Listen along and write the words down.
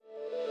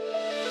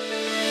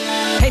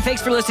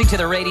Thanks for listening to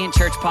the Radiant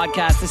Church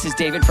podcast. This is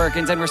David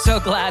Perkins, and we're so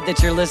glad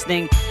that you're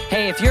listening.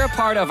 Hey, if you're a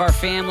part of our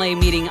family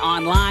meeting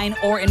online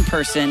or in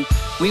person,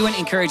 we would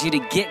encourage you to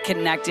get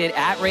connected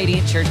at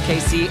Radiant Church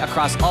KC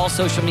across all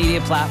social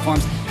media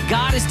platforms.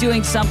 God is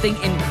doing something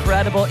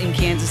incredible in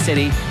Kansas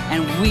City,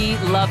 and we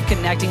love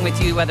connecting with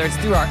you, whether it's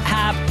through our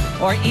app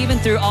or even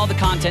through all the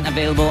content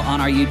available on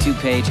our YouTube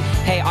page.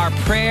 Hey, our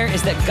prayer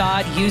is that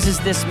God uses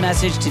this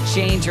message to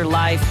change your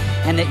life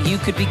and that you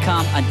could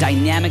become a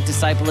dynamic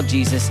disciple of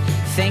Jesus.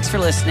 Thanks for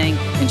listening.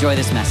 Enjoy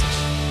this message.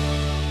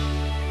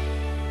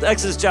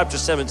 Exodus chapter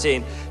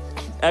 17.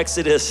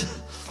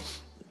 Exodus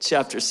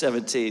chapter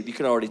 17. You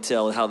can already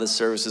tell how this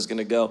service is going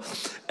to go.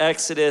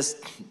 Exodus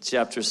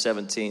chapter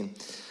 17.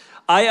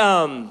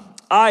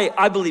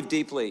 I believe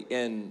deeply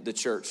in the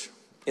church,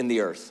 in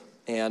the earth.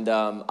 And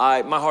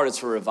my heart is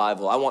for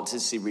revival. I want to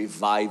see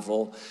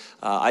revival.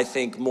 I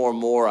think more and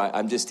more,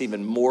 I'm just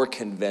even more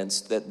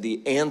convinced that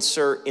the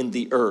answer in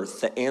the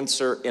earth, the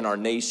answer in our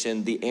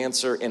nation, the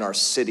answer in our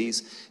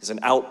cities is an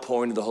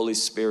outpouring of the Holy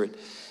Spirit,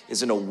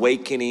 is an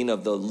awakening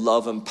of the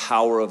love and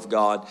power of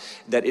God,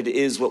 that it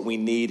is what we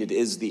need, it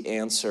is the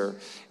answer.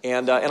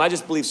 And I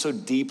just believe so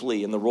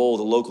deeply in the role of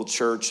the local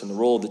church and the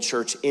role of the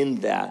church in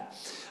that.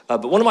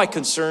 But one of my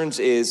concerns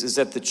is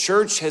that the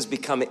church has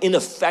become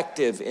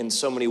ineffective in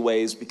so many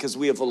ways because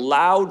we have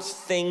allowed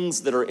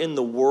things that are in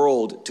the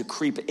world to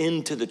creep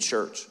into the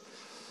church.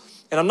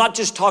 And I'm not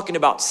just talking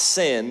about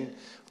sin,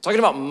 I'm talking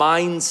about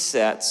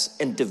mindsets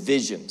and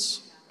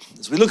divisions.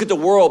 As we look at the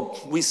world,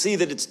 we see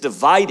that it's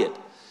divided.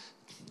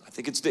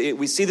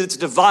 We see that it's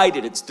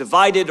divided. It's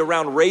divided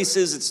around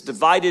races, it's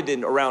divided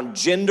around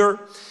gender.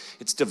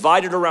 It's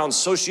divided around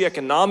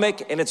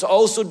socioeconomic, and it's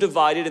also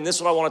divided, and this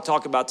is what I want to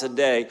talk about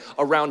today,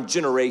 around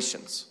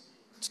generations.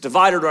 It's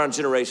divided around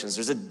generations.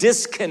 There's a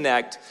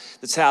disconnect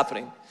that's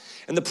happening.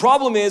 And the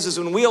problem is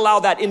when we allow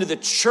that into the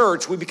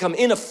church, we become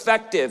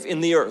ineffective in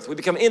the earth. We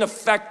become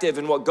ineffective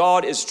in what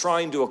God is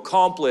trying to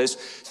accomplish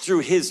through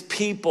his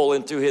people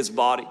and through his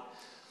body.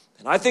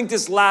 And I think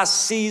this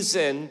last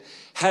season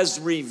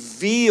has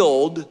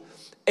revealed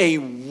a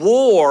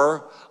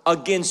war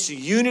against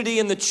unity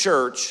in the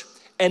church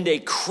and a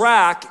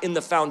crack in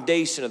the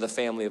foundation of the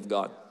family of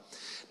God.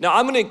 Now,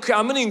 I'm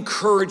gonna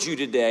encourage you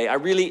today, I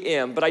really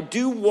am, but I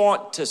do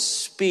want to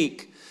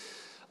speak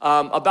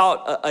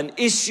about an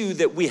issue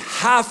that we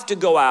have to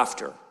go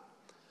after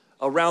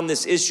around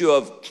this issue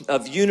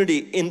of unity,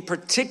 in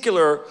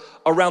particular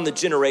around the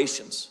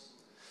generations.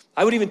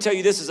 I would even tell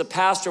you this as a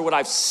pastor, what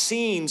I've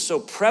seen so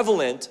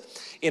prevalent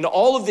in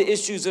all of the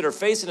issues that are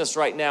facing us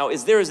right now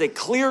is there is a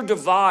clear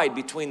divide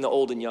between the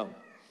old and young.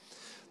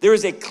 There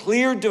is a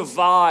clear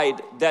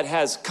divide that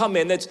has come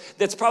in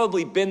that's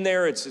probably been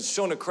there. It's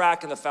shown a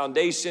crack in the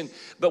foundation,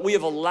 but we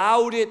have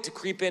allowed it to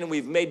creep in, and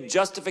we've made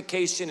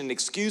justification and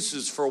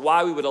excuses for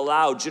why we would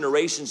allow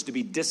generations to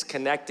be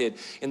disconnected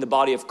in the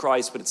body of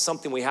Christ, but it's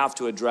something we have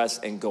to address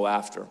and go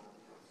after.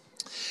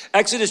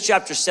 Exodus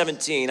chapter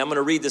 17, I'm going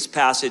to read this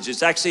passage.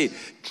 It's actually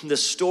the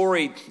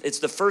story, it's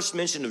the first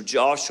mention of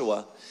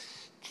Joshua.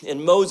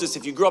 And Moses,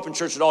 if you grew up in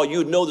church at all, you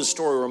would know the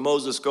story where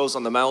Moses goes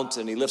on the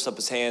mountain, he lifts up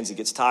his hands, he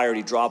gets tired,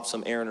 he drops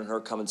them, Aaron and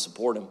Hur come and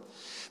support him.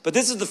 But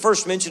this is the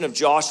first mention of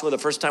Joshua, the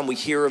first time we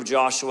hear of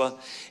Joshua.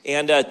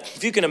 And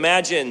if you can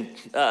imagine,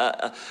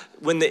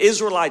 when the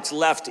Israelites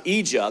left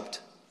Egypt,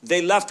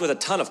 they left with a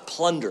ton of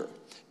plunder.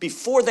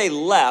 Before they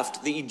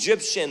left, the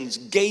Egyptians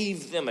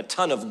gave them a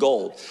ton of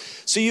gold.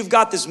 So you've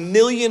got this 1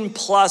 million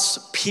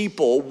plus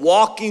people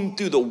walking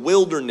through the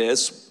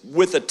wilderness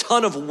with a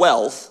ton of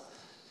wealth.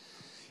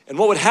 And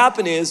what would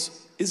happen is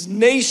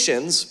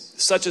nations,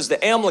 such as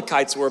the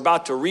Amalekites we're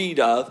about to read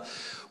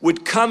of,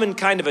 would come and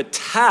kind of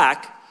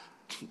attack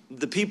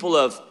the people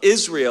of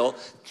Israel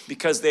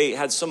because they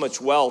had so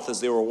much wealth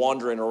as they were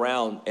wandering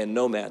around and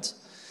nomads.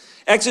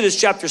 Exodus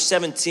chapter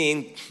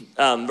 17,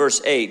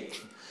 verse 8.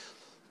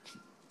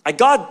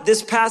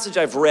 This passage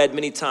I've read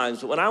many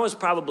times, but when I was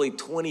probably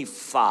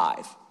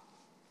 25,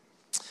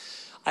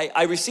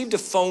 I received a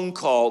phone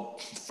call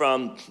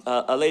from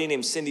a lady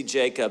named Cindy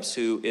Jacobs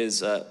who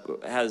has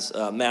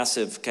a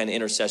massive kind of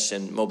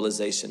intercession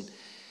mobilization.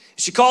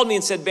 She called me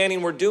and said,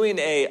 Banning, we're going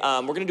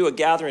to do a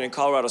gathering in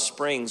Colorado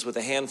Springs with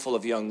a handful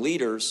of young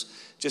leaders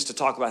just to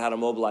talk about how to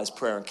mobilize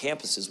prayer on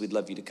campuses. We'd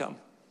love you to come.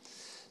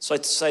 So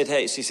I said,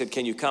 hey, she said,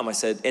 can you come? I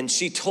said, and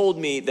she told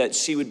me that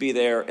she would be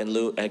there and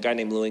a guy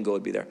named Lou Ingo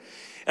would be there.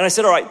 And I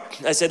said, all right.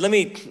 I said, let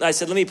me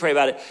pray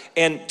about it.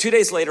 And 2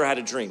 days later, I had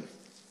a dream.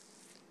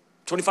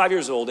 25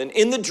 years old, and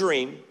in the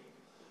dream,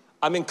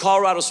 I'm in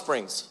Colorado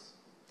Springs,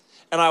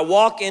 and I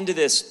walk into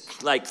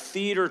this like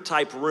theater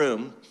type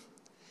room,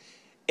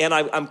 and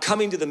I'm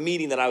coming to the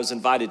meeting that I was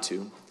invited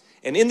to,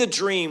 and in the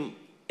dream,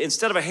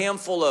 instead of a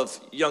handful of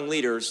young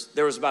leaders,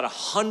 there was about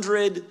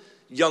 100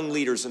 young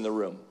leaders in the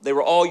room. They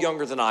were all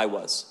younger than I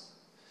was,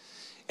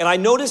 and I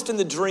noticed in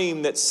the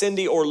dream that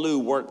Cindy or Lou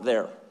weren't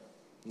there,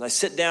 and I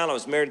sit down, I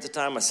was married at the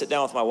time, I sit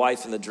down with my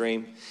wife in the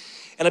dream,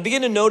 and I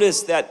began to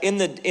notice that in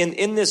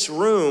this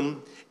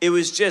room, it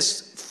was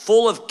just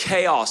full of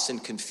chaos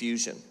and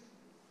confusion.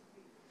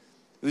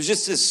 It was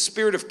just this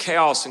spirit of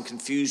chaos and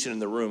confusion in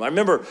the room. I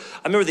remember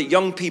that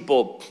young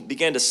people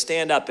began to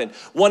stand up, and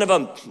one of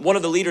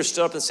the leaders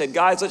stood up and said,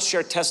 guys, let's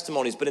share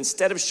testimonies. But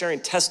instead of sharing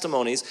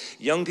testimonies,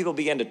 young people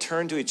began to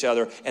turn to each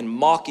other and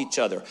mock each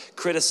other,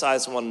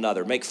 criticize one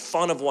another, make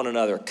fun of one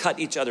another,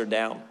 cut each other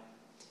down.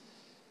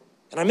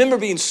 And I remember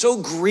being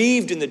so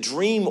grieved in the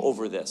dream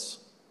over this.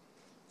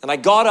 And I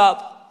got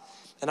up,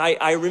 and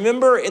I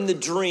remember in the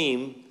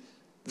dream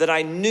that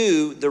I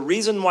knew the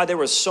reason why there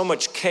was so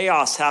much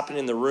chaos happening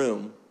in the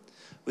room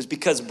was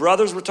because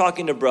brothers were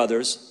talking to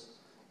brothers,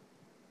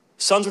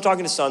 sons were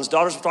talking to sons,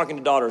 daughters were talking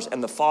to daughters,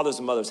 and the fathers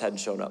and mothers hadn't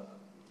shown up.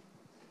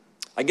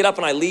 I get up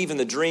and I leave in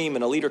the dream,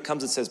 and a leader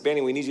comes and says,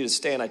 Benny, we need you to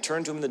stay. And I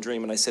turned to him in the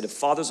dream, and I said, if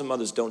fathers and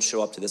mothers don't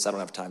show up to this, I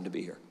don't have time to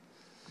be here.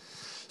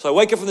 So I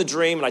wake up from the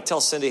dream, and I tell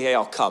Cindy, hey,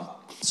 I'll come.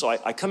 So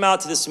I come out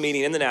to this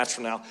meeting in the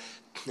natural now,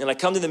 and I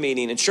come to the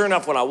meeting, and sure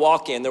enough, when I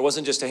walk in, there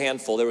wasn't just a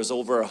handful. There was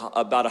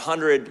about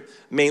 100,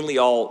 mainly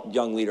all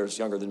young leaders,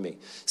 younger than me.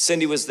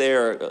 Cindy was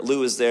there, Lou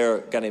was there,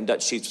 a guy named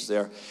Dutch Sheets was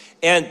there.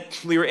 And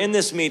we were in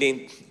this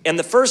meeting, and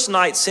the first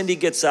night, Cindy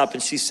gets up,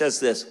 and she says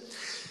this.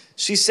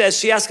 She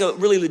asks a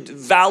really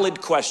valid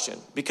question,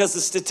 because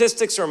the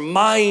statistics are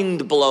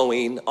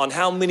mind-blowing on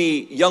how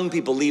many young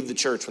people leave the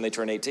church when they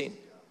turn 18.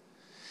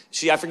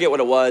 I forget what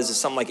it was. It's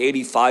something like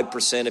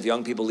 85% of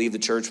young people leave the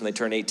church when they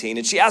turn 18.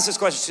 And she asked this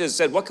question. She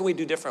said, what can we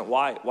do different?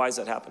 Why is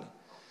that happening?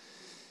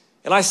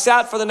 And I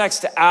sat for the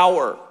next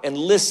hour and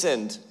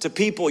listened to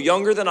people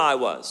younger than I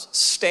was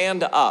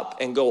stand up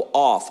and go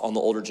off on the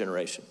older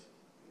generation.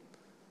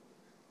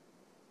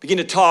 Begin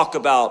to talk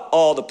about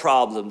all the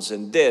problems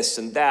and this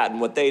and that and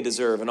what they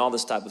deserve and all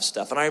this type of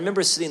stuff. And I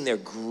remember sitting there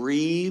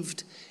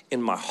grieved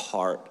in my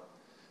heart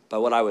by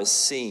what I was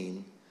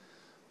seeing,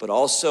 but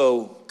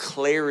also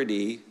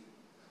clarity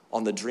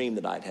on the dream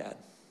that I'd had.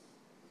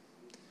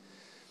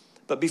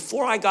 But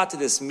before I got to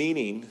this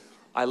meeting,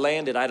 I had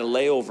a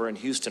layover in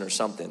Houston or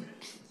something.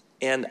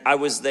 And I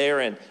was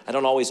there, and I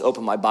don't always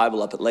open my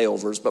Bible up at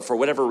layovers, but for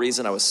whatever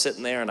reason, I was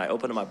sitting there and I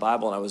opened my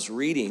Bible and I was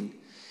reading,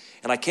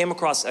 and I came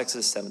across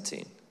Exodus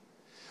 17. And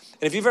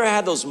if you've ever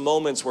had those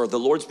moments where the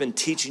Lord's been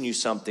teaching you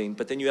something,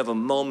 but then you have a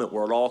moment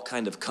where it all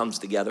kind of comes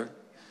together,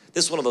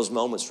 this is one of those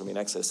moments for me in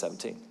Exodus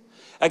 17.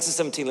 Exodus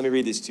 17, let me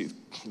read these to you.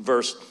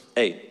 Verse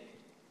 8.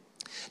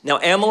 Now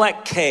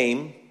Amalek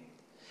came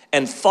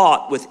and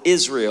fought with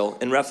Israel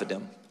in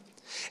Rephidim.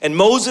 And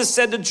Moses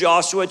said to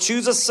Joshua,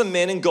 choose us some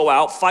men and go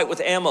out, fight with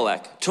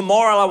Amalek.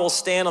 Tomorrow I will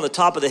stand on the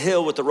top of the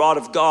hill with the rod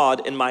of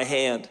God in my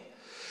hand.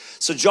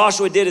 So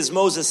Joshua did as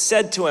Moses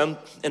said to him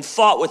and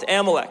fought with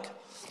Amalek.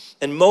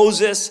 And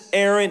Moses,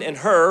 Aaron, and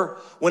Hur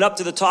went up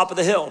to the top of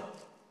the hill.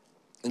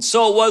 And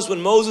so it was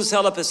when Moses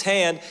held up his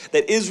hand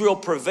that Israel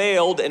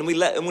prevailed, and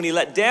when he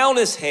let down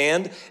his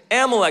hand,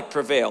 Amalek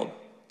prevailed.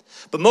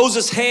 But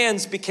Moses'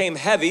 hands became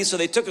heavy, so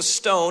they took a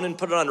stone and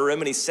put it under him,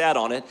 and he sat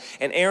on it.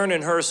 And Aaron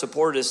and Hur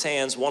supported his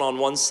hands, one on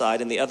one side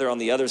and the other on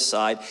the other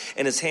side.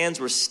 And his hands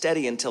were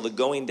steady until the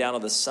going down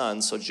of the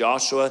sun. So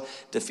Joshua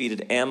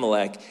defeated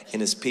Amalek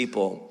and his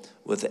people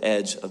with the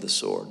edge of the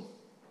sword.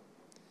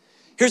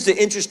 Here's the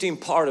interesting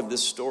part of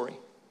this story.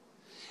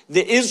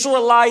 The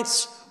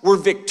Israelites were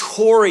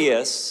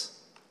victorious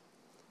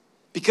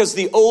because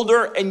the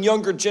older and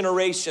younger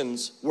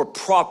generations were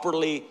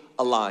properly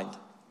aligned.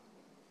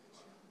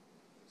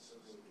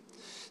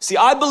 See,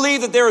 I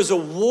believe that there is a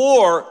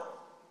war,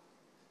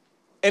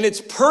 and its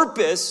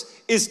purpose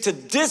is to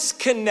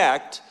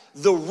disconnect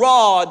the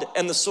rod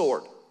and the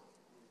sword.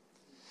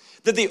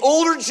 That the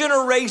older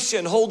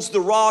generation holds the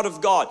rod of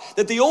God.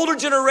 That the older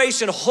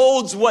generation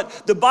holds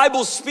what the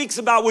Bible speaks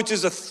about, which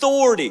is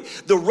authority.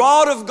 The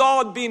rod of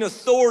God being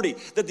authority.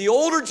 That the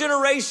older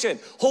generation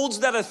holds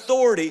that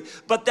authority,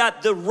 but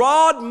that the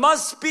rod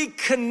must be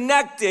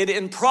connected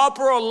in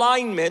proper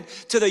alignment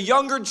to the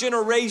younger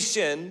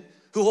generation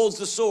who holds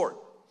the sword.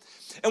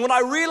 And what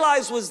I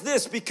realized was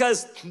this,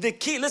 because the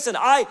key, listen,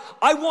 I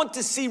want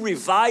to see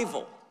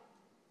revival.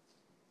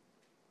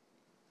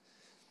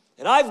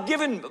 And I've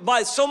given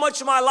so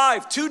much of my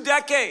life, 2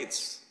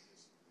 decades,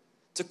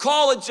 to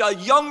call a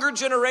younger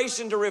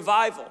generation to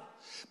revival.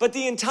 But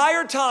the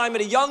entire time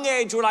at a young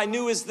age, what I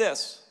knew is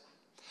this.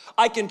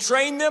 I can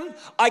train them,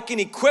 I can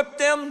equip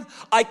them,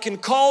 I can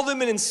call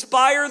them and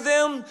inspire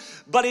them,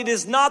 but it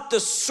is not the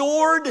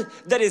sword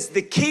that is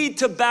the key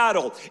to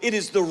battle. It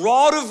is the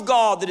rod of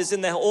God that is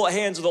in the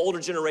hands of the older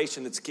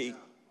generation that's key.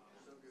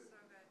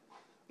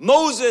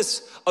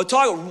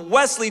 John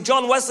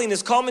Wesley in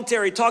his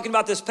commentary talking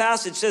about this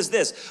passage says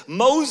this: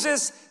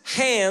 Moses'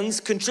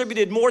 hands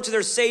contributed more to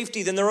their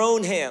safety than their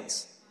own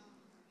hands.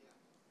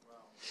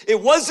 It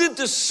wasn't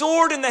the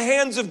sword in the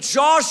hands of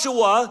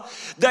Joshua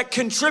that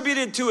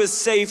contributed to his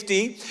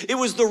safety. It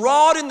was the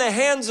rod in the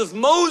hands of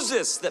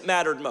Moses that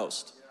mattered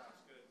most.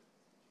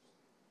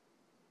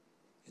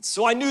 And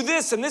so I knew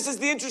this, and this is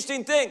the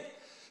interesting thing.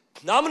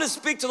 Now I'm going to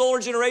speak to the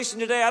older generation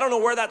today. I don't know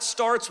where that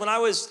starts. When I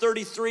was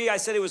 33, I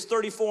said it was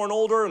 34 and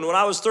older. And when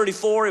I was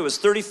 34, it was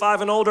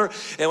 35 and older.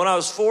 And when I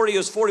was 40, it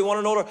was 41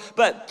 and older.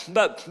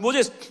 But we'll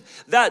just,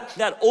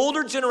 that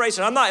older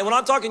generation, when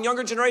I'm talking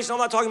younger generation, I'm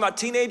not talking about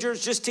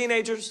teenagers, just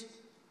teenagers.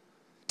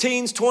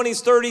 teens,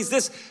 20s, 30s,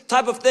 this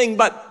type of thing.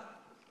 But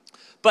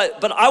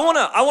I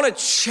want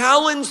to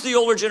challenge the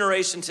older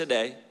generation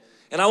today,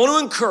 and I want to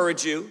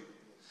encourage you.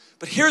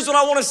 But here's what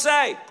I want to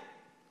say.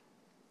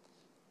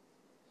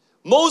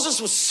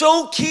 Moses was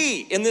so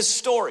key in this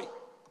story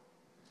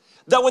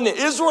that when the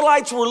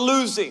Israelites were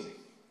losing,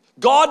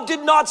 God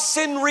did not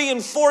send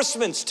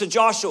reinforcements to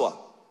Joshua.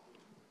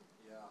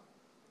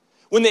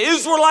 When the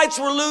Israelites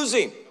were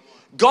losing,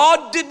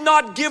 God did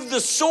not give the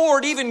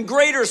sword even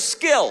greater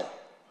skill.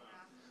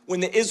 When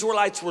the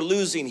Israelites were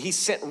losing, he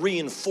sent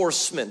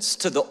reinforcements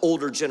to the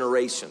older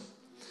generation.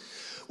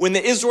 When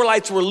the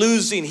Israelites were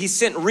losing, he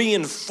sent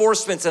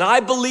reinforcements. And I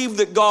believe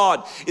that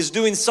God is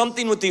doing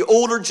something with the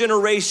older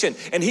generation,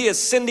 and he is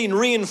sending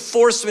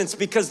reinforcements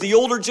because the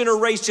older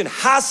generation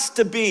has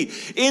to be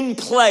in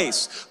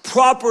place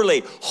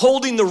properly,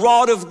 holding the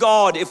rod of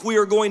God if we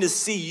are going to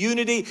see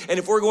unity and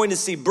if we're going to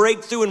see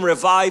breakthrough and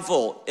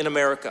revival in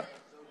America.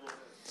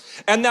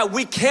 And that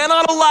we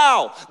cannot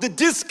allow the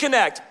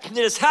disconnect that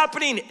is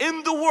happening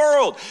in the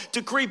world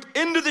to creep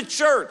into the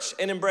church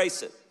and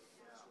embrace it.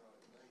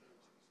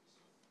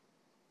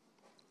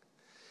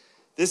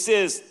 This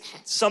is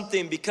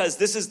something because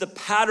this is the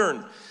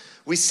pattern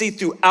we see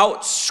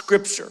throughout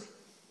Scripture.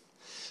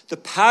 The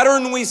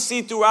pattern we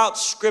see throughout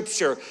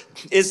Scripture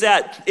is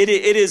that it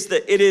is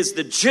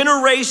the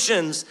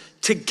generations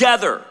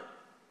together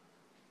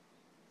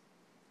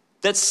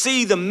that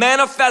see the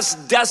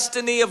manifest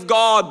destiny of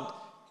God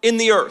in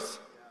the earth.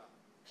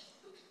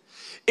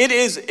 It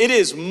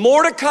is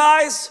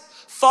Mordecai's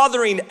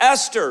fathering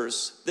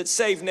Esther's that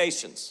save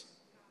nations.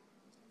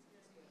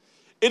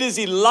 It is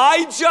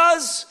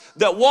Elijah's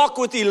that walk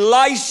with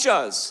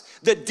Elishas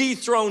that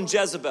dethrone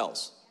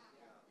Jezebels.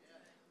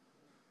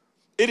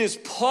 It is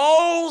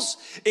Paul's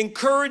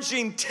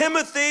encouraging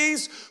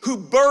Timothy's who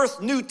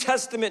birthed New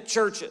Testament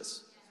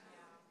churches.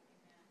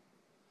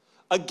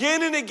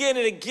 Again and again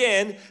and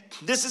again,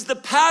 this is the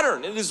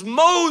pattern. It is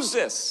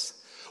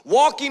Moses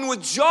walking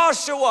with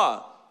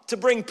Joshua to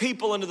bring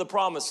people into the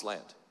promised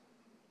land.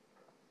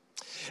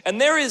 And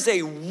there is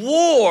a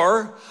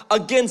war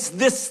against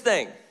this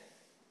thing.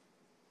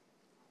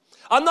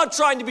 I'm not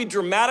trying to be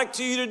dramatic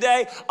to you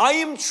today. I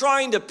am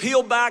trying to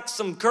peel back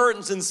some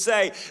curtains and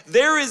say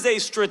there is a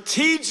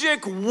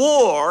strategic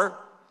war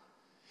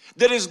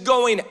that is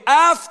going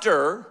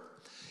after,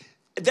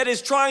 that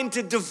is trying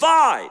to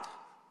divide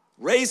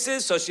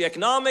races,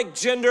 socioeconomic,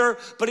 gender,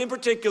 but in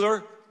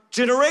particular,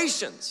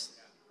 generations.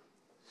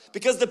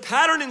 Because the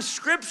pattern in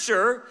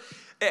Scripture,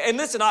 and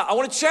listen, I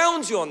want to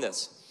challenge you on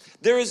this.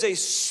 There is a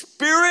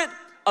spirit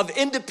of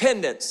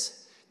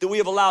independence that we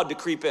have allowed to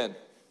creep in.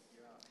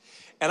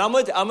 And I'm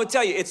gonna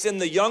tell you, it's in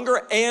the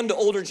younger and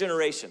older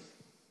generation.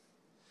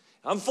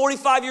 I'm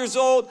 45 years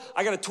old.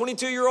 I got a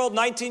 22-year-old,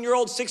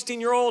 19-year-old,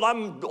 16-year-old.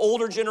 I'm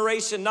older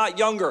generation, not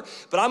younger.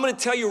 But I'm gonna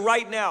tell you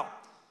right now,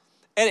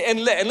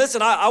 and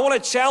listen, I wanna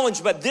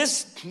challenge, but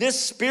this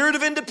spirit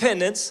of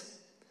independence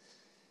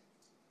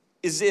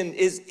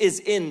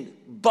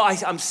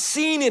I'm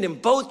seeing it in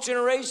both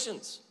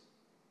generations.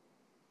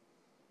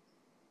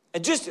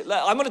 And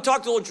I'm going to talk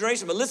to the older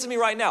generation, but listen to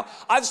me right now.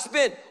 I've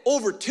spent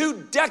over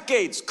 2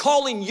 decades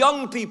calling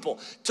young people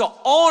to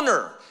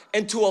honor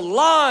and to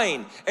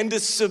align and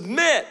to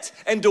submit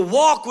and to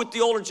walk with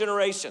the older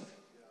generation.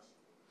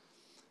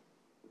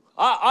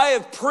 I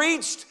have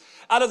preached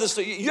out of this.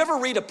 You ever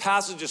read a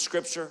passage of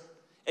Scripture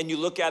and you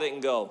look at it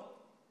and go,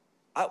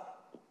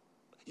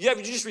 you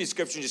just read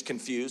Scripture and just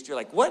confused. You're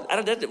like, what?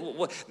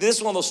 This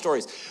is one of those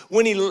stories.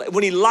 When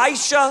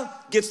Elisha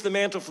gets the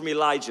mantle from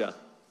Elijah,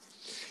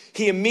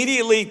 he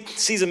immediately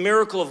sees a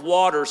miracle of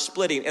water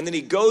splitting, and then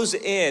he goes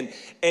in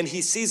and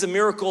he sees a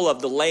miracle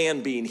of the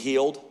land being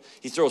healed.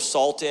 He throws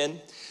salt in.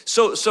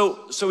 So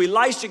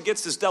Elisha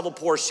gets this double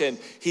portion.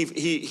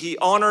 He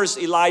honors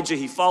Elijah,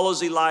 he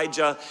follows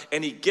Elijah,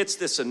 and he gets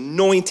this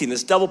anointing,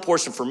 this double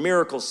portion for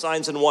miracles,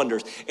 signs, and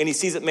wonders, and he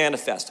sees it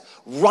manifest.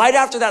 Right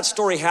after that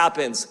story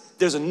happens,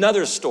 there's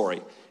another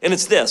story, and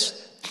it's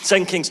this,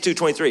 2 Kings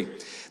 2:23.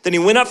 Then he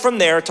went up from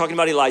there, talking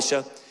about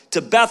Elisha,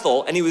 to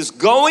Bethel, and he was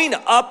going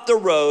up the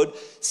road.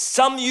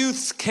 Some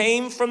youths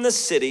came from the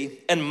city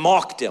and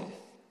mocked him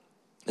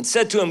and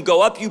said to him,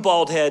 "Go up, you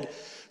bald head,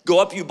 go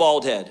up, you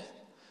bald head."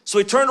 So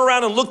he turned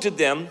around and looked at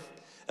them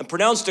and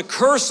pronounced a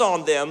curse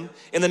on them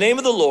in the name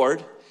of the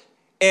Lord.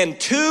 And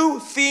 2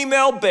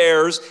 female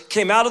bears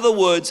came out of the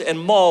woods and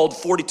mauled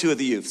 42 of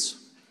the youths.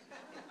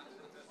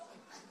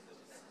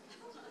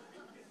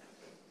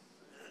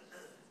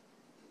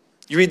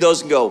 You read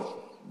those and go,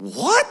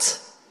 what?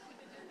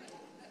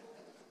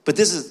 But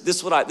this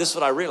is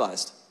what I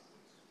realized.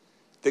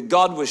 That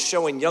God was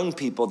showing young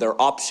people their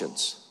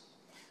options.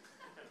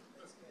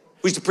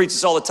 We used to preach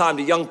this all the time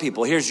to young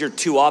people. Here's your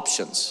 2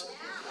 options.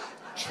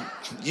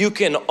 You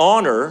can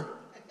honor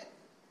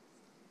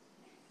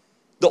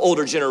the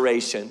older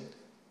generation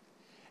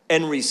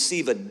and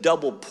receive a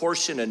double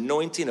portion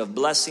anointing of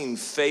blessing,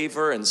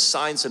 favor, and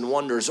signs and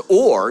wonders,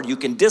 or you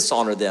can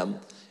dishonor them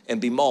and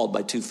be mauled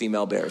by 2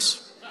 female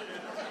bears.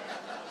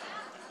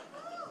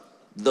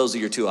 Those are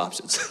your 2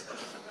 options.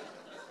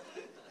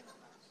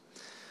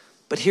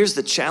 But here's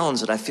the challenge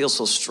that I feel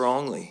so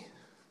strongly.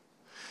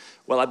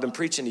 Well, I've been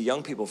preaching to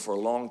young people for a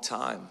long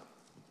time.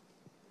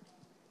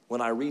 When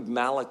I read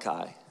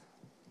Malachi,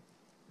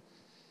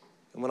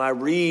 and when I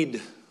read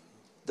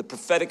the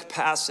prophetic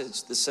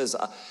passage that says,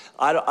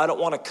 I don't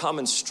want to come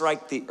and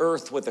strike the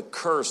earth with a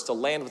curse, the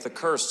land with a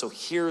curse, so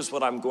here's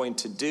what I'm going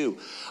to do.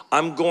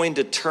 I'm going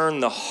to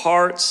turn the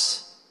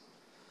hearts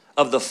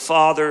of the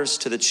fathers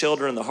to the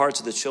children and the hearts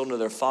of the children to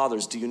their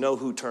fathers. Do you know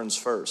who turns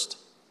first?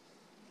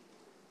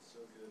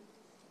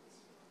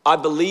 I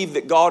believe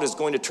that God is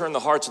going to turn the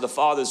hearts of the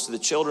fathers to the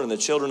children and the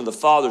children of the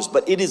fathers,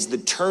 but it is the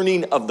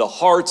turning of the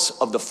hearts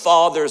of the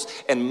fathers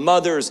and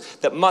mothers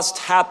that must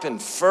happen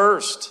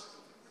first.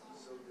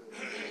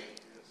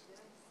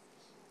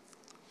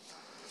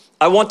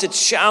 I want to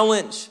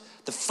challenge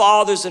the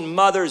fathers and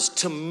mothers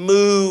to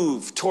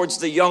move towards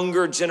the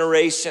younger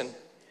generation.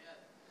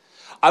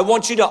 I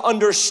want you to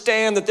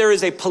understand that there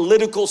is a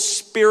political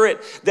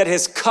spirit that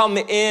has come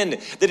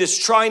in that is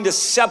trying to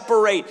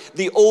separate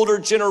the older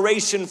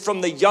generation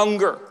from the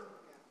younger.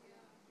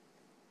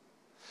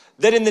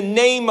 That in the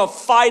name of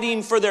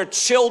fighting for their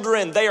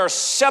children, they are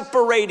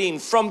separating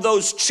from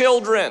those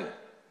children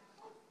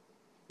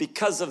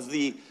because of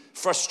the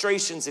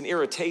frustrations and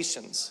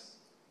irritations.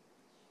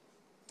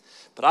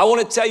 But I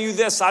want to tell you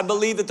this, I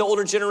believe that the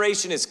older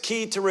generation is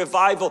key to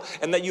revival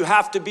and that you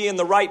have to be in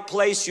the right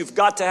place. You've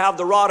got to have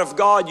the rod of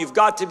God. You've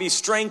got to be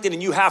strengthened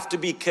and you have to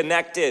be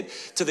connected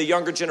to the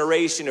younger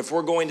generation if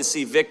we're going to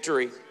see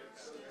victory.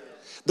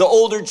 The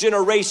older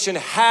generation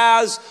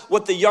has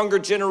what the younger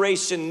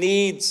generation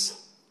needs.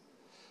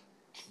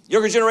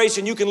 Younger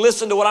generation, you can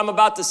listen to what I'm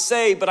about to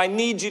say, but I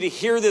need you to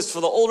hear this for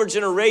the older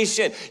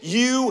generation.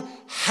 You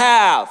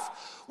have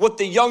what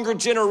the younger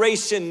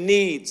generation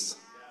needs.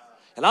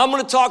 And I'm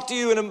going to talk to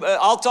you, and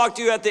I'll talk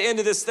to you at the end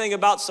of this thing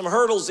about some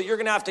hurdles that you're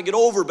going to have to get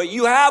over, but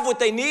you have what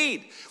they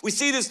need. We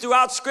see this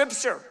throughout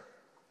Scripture.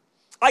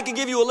 I could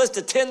give you a list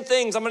of 10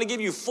 things. I'm going to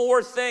give you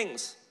 4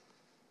 things.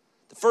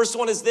 The first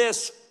one is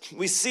this.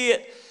 We see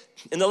it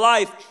in the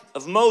life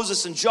of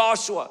Moses and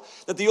Joshua,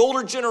 that the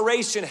older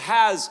generation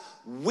has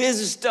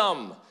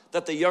wisdom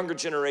that the younger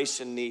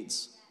generation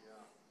needs.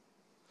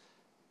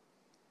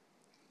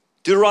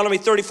 Deuteronomy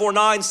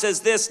 34:9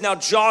 says this, now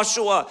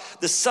Joshua,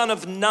 the son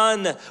of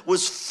Nun,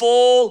 was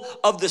full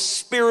of the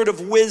spirit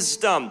of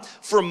wisdom,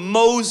 for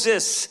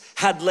Moses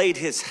had laid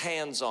his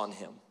hands on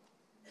him.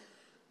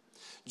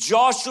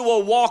 Joshua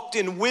walked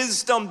in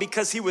wisdom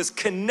because he was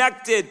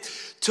connected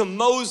to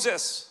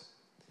Moses.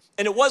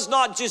 And it was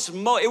not just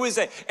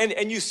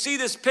and you see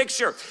this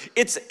picture,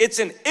 it's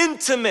an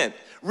intimate,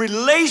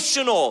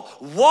 relational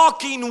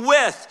walking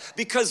with,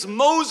 because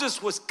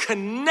Moses was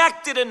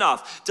connected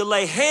enough to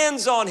lay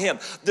hands on him.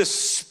 The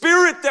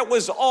spirit that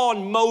was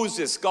on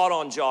Moses got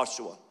on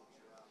Joshua.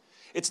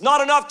 It's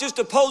not enough just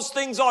to post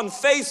things on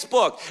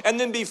Facebook and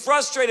then be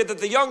frustrated that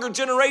the younger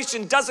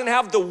generation doesn't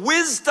have the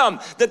wisdom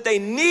that they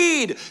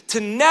need to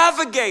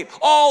navigate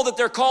all that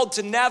they're called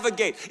to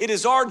navigate. It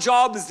is our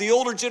job as the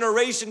older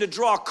generation to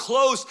draw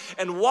close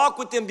and walk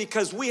with them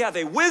because we have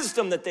a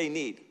wisdom that they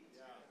need.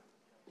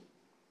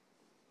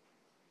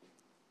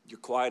 You're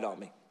quiet on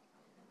me.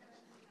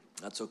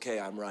 That's okay,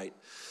 I'm right.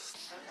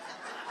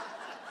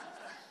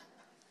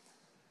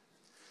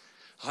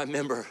 I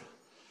remember,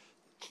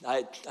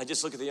 I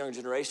just look at the younger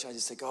generation, I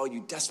just think, oh,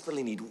 you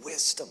desperately need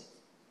wisdom.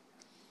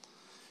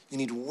 You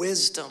need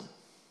wisdom.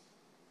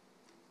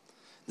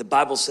 The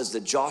Bible says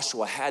that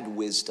Joshua had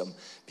wisdom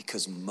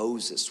because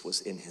Moses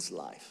was in his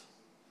life.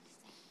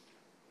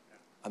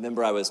 I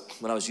remember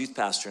when I was youth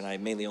pastor, and I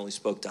mainly only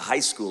spoke to high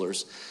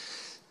schoolers,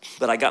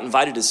 but I got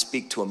invited to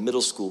speak to a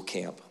middle school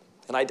camp.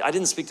 And I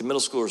didn't speak to middle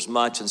schoolers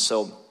much, and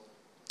so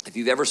if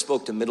you've ever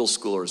spoke to middle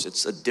schoolers,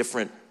 it's a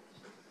different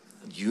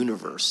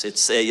universe.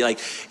 It's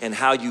and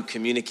how you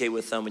communicate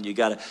with them, and you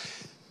gotta.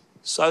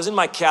 So I was in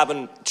my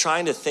cabin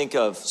trying to think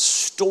of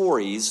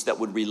stories that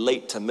would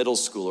relate to middle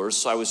schoolers.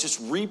 So I was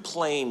just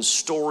replaying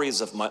stories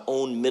of my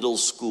own middle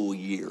school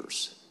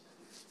years.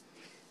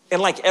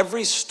 And like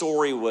every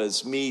story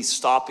was me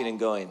stopping and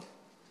going,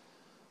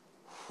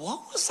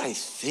 what was I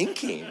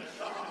thinking?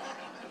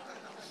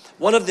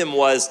 One of them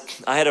was,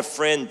 I had a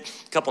friend,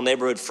 a couple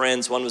neighborhood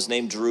friends. One was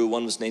named Drew,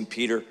 one was named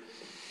Peter.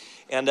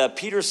 And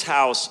Peter's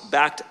house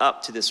backed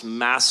up to this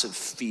massive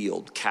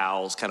field,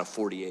 cows, kind of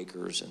 40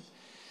 acres. And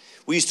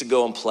we used to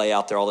go and play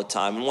out there all the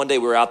time. And one day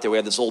we were out there, we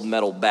had this old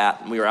metal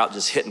bat, and we were out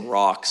just hitting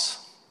rocks,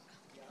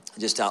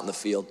 just out in the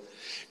field.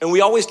 And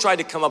we always tried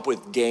to come up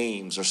with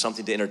games or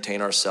something to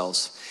entertain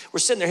ourselves. We're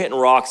sitting there hitting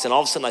rocks, and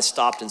all of a sudden I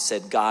stopped and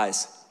said,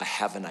 guys, I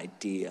have an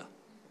idea.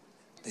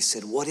 They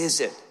said, what is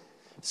it?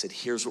 I said,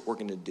 here's what we're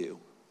gonna do.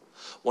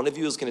 One of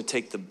you is gonna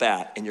take the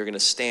bat and you're gonna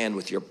stand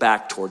with your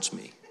back towards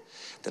me.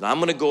 Then I'm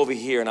gonna go over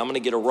here and I'm gonna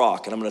get a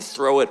rock and I'm gonna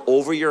throw it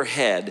over your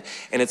head,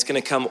 and it's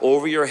gonna come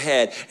over your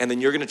head, and then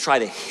you're gonna try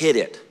to hit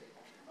it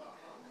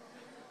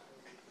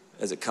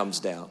as it comes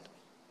down.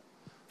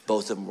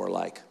 Both of them were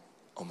like,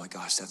 oh my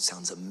gosh, that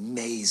sounds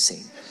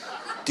amazing.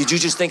 Did you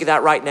just think of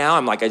that right now?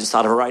 I'm like, I just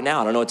thought of it right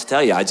now. I don't know what to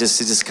tell you. It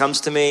just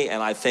comes to me,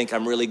 and I think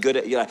I'm really good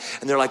at it.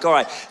 And they're like, all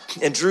right.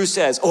 And Drew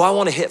says, I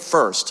want to hit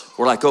first.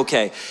 We're like,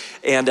 okay.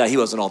 And he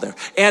wasn't all there.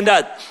 And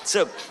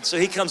so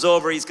he comes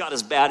over. He's got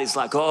his bat. He's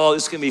like,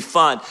 this is going to be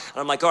fun. And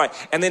I'm like, all right.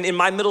 And then in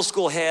my middle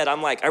school head,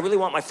 I'm like, I really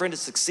want my friend to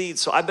succeed,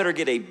 so I better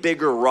get a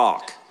bigger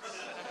rock.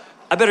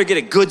 I better get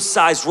a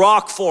good-sized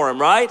rock for him,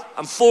 right?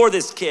 I'm for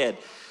this kid.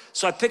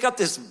 So I pick up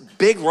this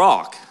big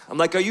rock. I'm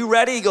like, are you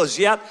ready? He goes,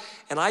 yep.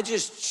 And I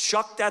just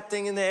chuck that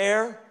thing in the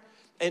air,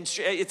 and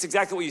it's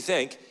exactly what you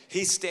think.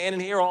 He's standing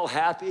here all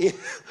happy,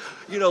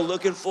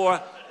 looking for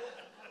it.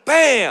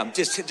 Bam!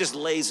 Just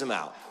lays him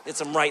out.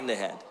 Hits him right in the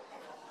head.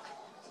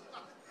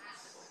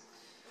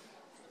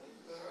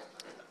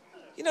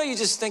 You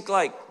just think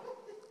like,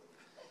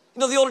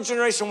 the older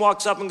generation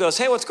walks up and goes,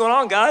 hey, what's going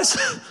on, guys?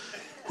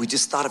 We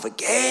just thought of a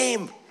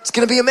game. It's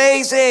going to be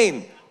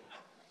amazing.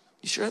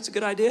 You sure that's a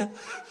good idea?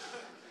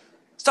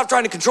 Stop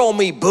trying to control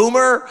me,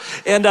 boomer.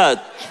 And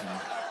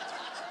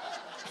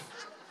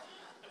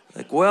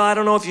well, I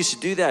don't know if you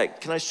should do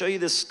that. Can I show you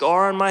this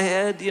scar on my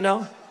head,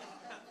 The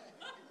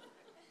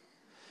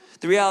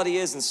reality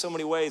is, in so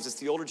many ways, it's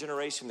the older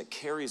generation that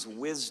carries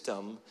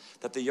wisdom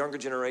that the younger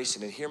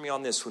generation, and hear me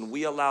on this, when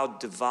we allow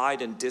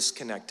divide and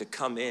disconnect to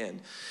come in,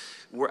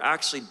 we're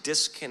actually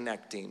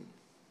disconnecting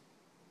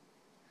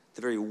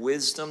the very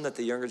wisdom that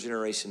the younger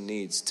generation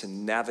needs to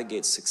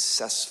navigate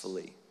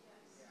successfully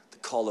the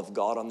call of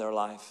God on their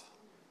life,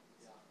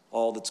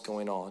 all that's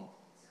going on.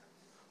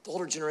 The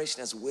older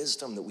generation has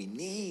wisdom that we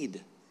need.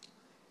 The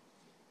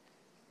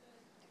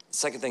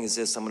second thing is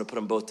this. I'm going to put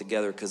them both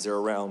together because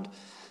they're out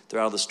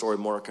of the story,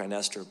 Mordecai and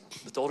Esther.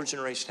 But the older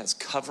generation has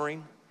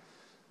covering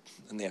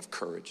and they have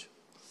courage.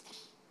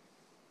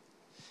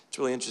 It's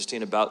really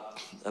interesting about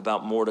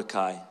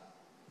Mordecai.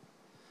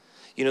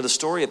 The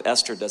story of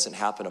Esther doesn't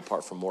happen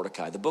apart from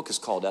Mordecai. The book is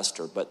called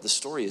Esther, but the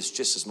story is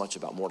just as much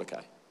about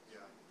Mordecai.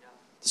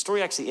 The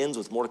story actually ends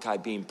with Mordecai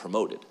being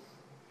promoted.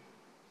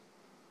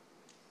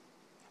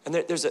 And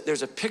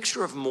there's a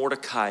picture of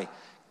Mordecai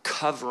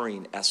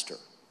covering Esther.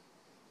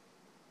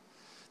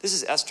 This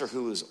is Esther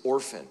who is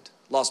orphaned,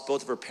 lost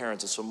both of her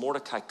parents, and so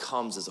Mordecai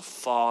comes as a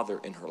father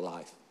in her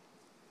life.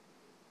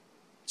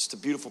 Just a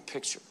beautiful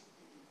picture.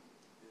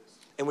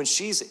 And when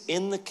she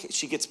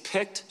gets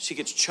picked, she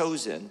gets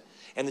chosen,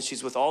 and then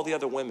she's with all the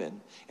other women,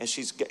 and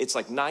it's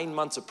like 9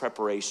 months of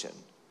preparation.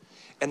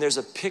 And there's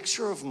a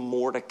picture of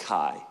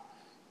Mordecai.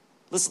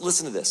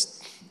 Listen to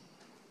this.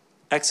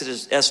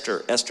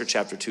 Esther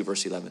chapter 2,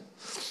 verse 11.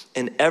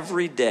 And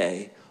every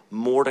day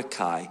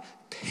Mordecai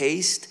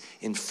paced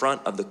in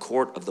front of the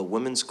court of the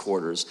women's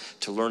quarters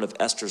to learn of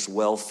Esther's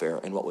welfare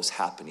and what was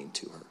happening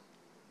to her.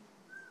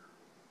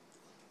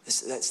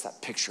 That's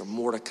that picture of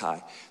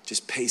Mordecai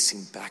just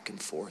pacing back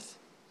and forth,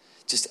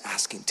 just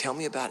asking, tell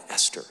me about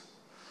Esther.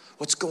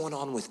 What's going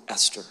on with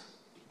Esther?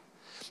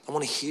 I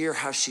want to hear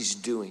how she's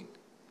doing.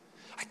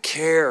 I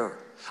care.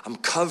 I'm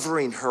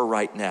covering her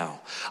right now.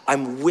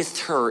 I'm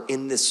with her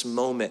in this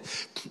moment.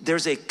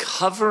 There's a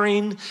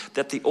covering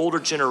that the older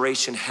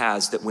generation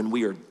has that when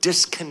we are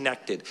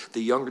disconnected, the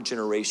younger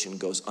generation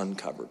goes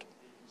uncovered.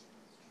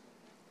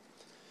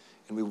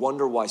 And we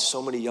wonder why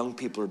so many young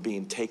people are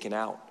being taken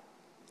out.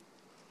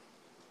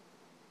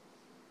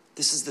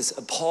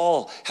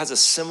 Paul has a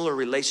similar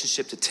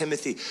relationship to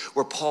Timothy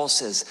where Paul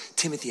says,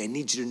 Timothy, I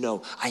need you to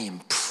know I am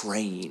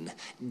praying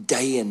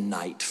day and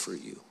night for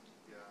you.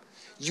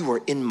 You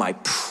are in my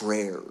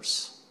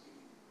prayers.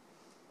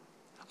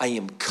 I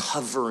am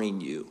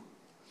covering you.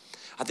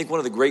 I think one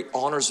of the great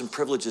honors and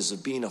privileges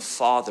of being a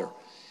father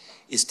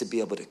is to be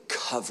able to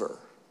cover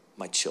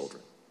my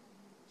children.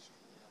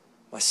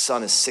 My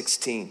son is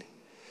 16.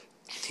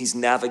 He's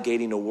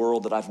navigating a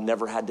world that I've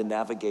never had to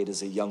navigate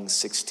as a young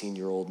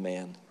 16-year-old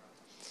man.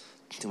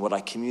 And what I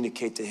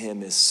communicate to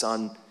him is,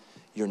 son,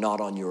 you're not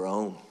on your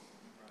own.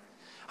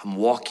 I'm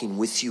walking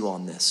with you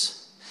on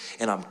this,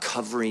 and I'm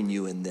covering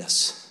you in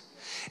this.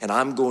 And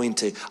I'm going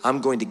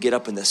to get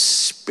up in the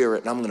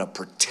spirit, and I'm going to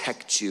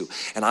protect you,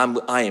 and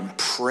I am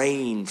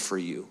praying for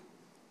you.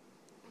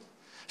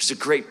 There's a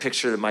great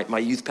picture that my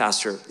youth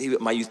pastor,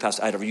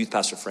 I had a youth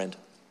pastor friend.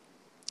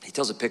 He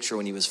tells a picture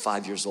when he was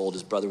 5 years old.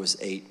 His brother was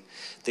 8.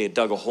 They had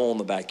dug a hole in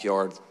the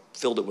backyard,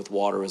 filled it with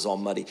water, it was all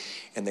muddy,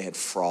 and they had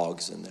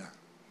frogs in there.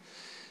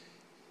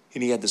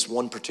 And he had this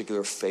one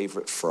particular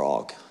favorite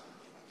frog.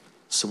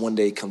 So one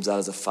day he comes out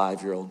as a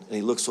 5-year-old, and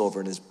he looks over,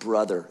 and his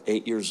brother,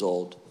 8 years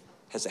old,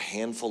 has a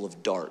handful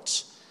of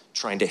darts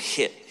trying to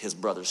hit his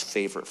brother's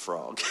favorite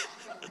frog.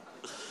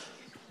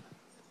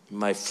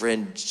 My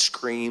friend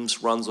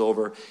screams, runs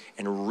over,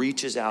 and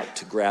reaches out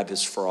to grab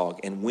his frog.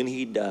 And when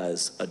he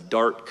does, a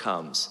dart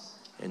comes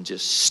and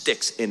just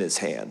sticks in his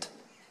hand.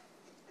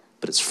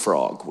 But his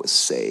frog was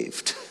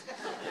saved.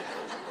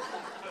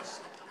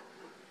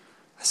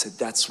 I said,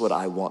 that's what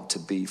I want to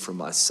be for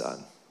my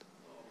son.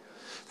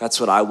 That's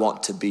what I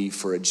want to be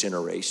for a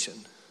generation.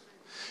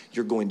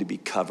 You're going to be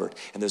covered,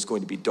 and there's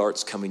going to be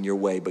darts coming your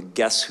way, but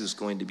guess who's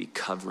going to be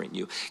covering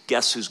you?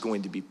 Guess who's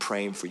going to be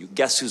praying for you?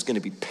 Guess who's going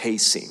to be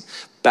pacing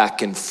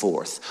back and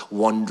forth,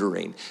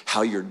 wondering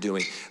how you're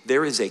doing.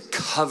 There is a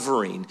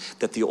covering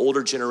that the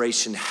older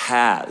generation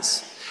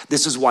has.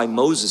 This is why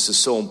Moses is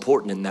so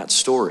important in that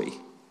story.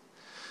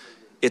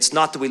 It's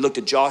not that we looked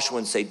at Joshua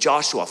and say,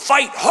 Joshua,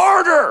 fight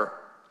harder.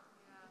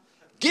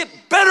 Get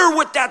better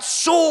with that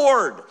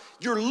sword.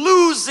 You're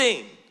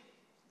losing.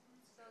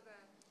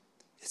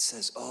 It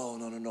says, oh,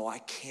 no, I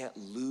can't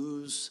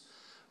lose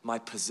my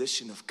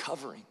position of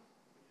covering.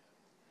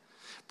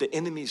 The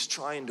enemy's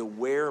trying to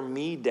wear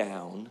me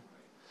down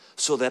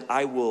so that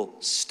I will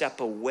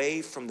step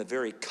away from the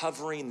very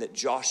covering that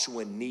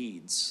Joshua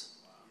needs.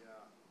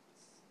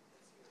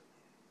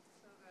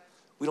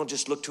 We don't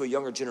just look to a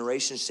younger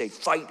generation and say,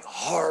 fight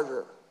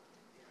harder.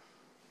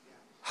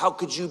 How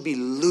could you be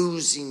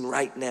losing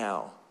right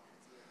now?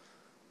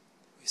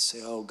 We say,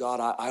 oh God,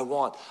 I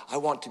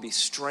want to be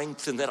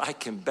strengthened that I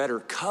can better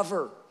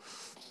cover.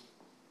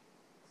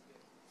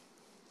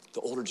 The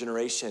older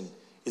generation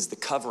is the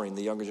covering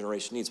the younger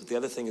generation needs. But the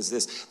other thing is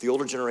this, the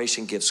older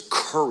generation gives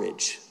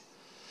courage.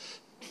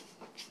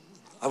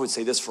 I would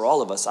say this for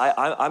all of us.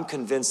 I'm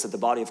convinced that the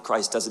body of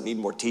Christ doesn't need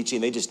more teaching.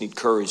 They just need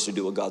courage to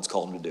do what God's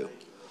called them to do.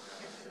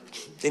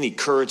 They need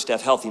courage to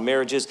have healthy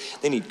marriages.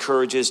 They need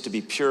courage to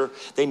be pure.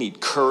 They need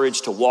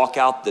courage to walk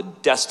out the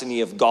destiny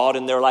of God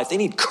in their life. They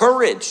need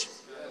courage.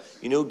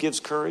 You know who gives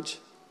courage?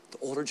 The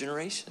older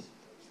generation.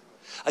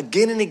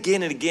 Again and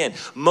again and again.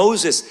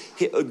 Moses,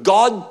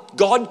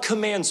 God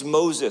commands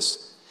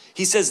Moses.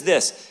 He says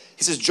this.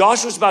 He says,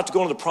 Joshua's about to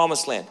go into the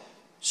promised land.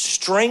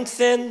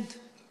 Strengthen,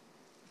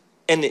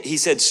 and he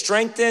said,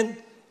 strengthen,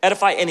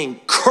 edify, and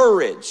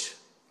encourage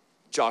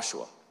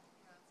Joshua.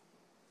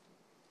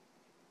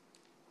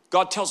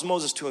 God tells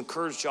Moses to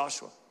encourage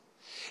Joshua.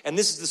 And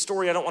this is the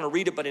story, I don't want to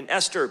read it, but in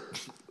Esther,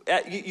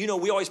 you know,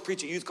 we always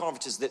preach at youth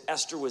conferences that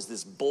Esther was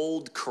this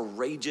bold,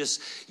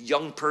 courageous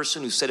young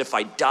person who said, if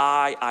I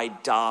die, I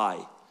die.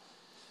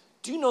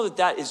 Do you know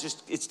that is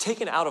just, it's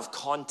taken out of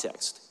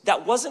context.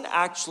 That wasn't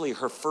actually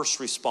her first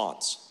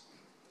response.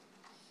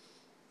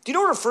 Do you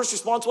know what her first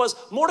response was?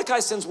 Mordecai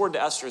sends word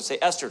to Esther and say,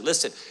 Esther,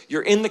 listen,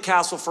 you're in the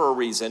castle for a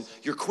reason.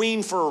 You're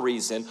queen for a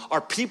reason.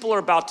 Our people are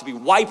about to be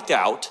wiped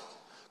out.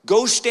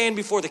 Go stand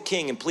before the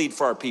king and plead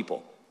for our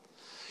people.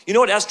 You know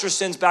what Esther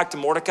sends back to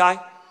Mordecai?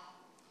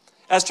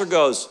 Esther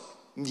goes,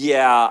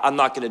 yeah, I'm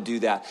not going to do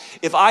that.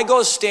 If I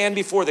go stand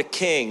before the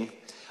king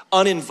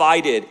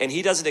uninvited and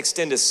he doesn't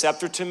extend his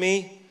scepter to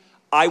me,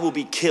 I will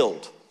be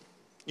killed.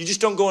 You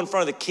just don't go in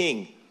front of the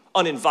king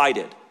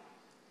uninvited.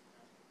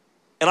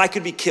 And I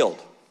could be killed.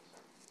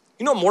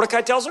 You know what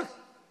Mordecai tells her?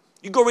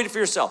 You go read it for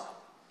yourself.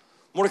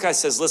 Mordecai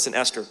says, listen,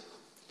 Esther,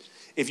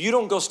 if you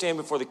don't go stand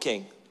before the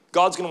king,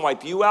 God's going to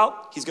wipe you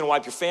out. He's going to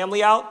wipe your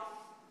family out.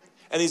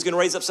 And he's going to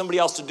raise up somebody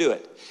else to do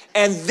it.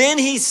 And then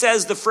he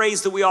says the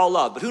phrase that we all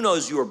love. But who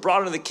knows, you were brought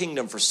into the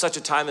kingdom for such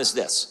a time as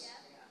this.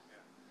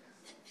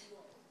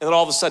 And then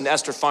all of a sudden,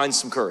 Esther finds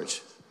some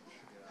courage.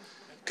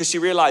 Because she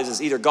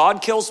realizes either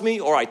God kills me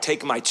or I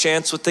take my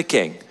chance with the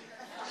king.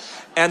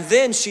 And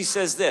then she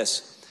says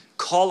this,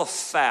 call a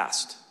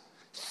fast.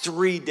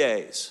 3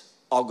 days,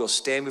 I'll go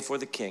stand before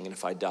the king. And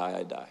if I die,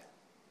 I die.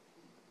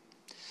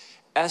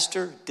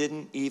 Esther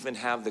didn't even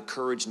have the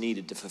courage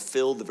needed to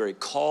fulfill the very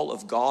call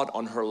of God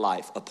on her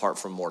life apart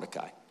from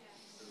Mordecai.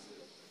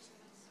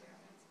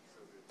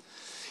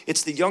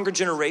 It's the younger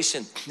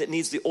generation that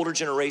needs the older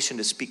generation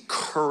to speak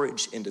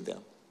courage into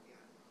them.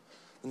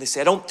 When they say,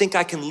 I don't think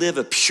I can live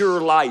a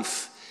pure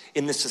life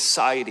in this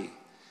society.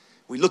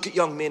 We look at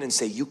young men and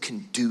say, you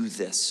can do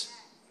this.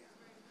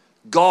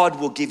 God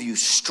will give you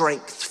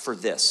strength for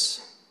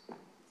this.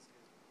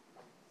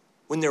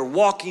 When they're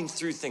walking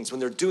through things, when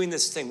they're doing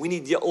this thing, we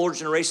need the older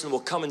generation that will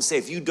come and say,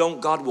 if you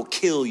don't, God will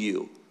kill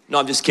you. No,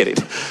 I'm just kidding.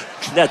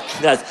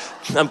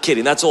 I'm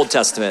kidding. That's Old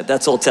Testament.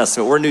 That's Old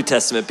Testament. We're New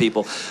Testament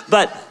people.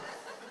 But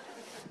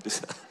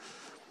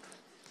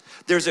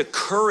there's a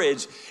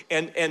courage,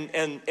 and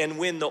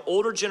when the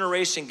older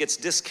generation gets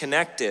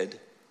disconnected,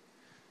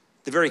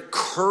 the very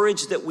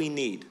courage that we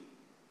need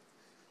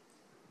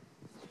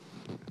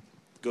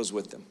goes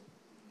with them.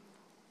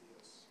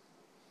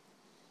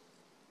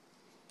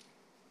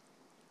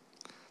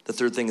 The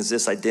third thing is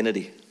this,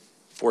 identity.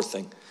 Fourth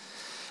thing,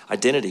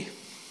 identity.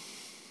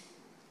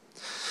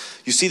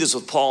 You see this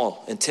with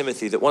Paul and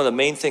Timothy, that one of the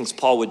main things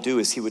Paul would do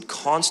is he would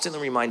constantly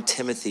remind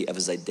Timothy of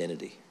his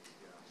identity.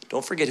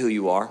 Don't forget who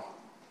you are.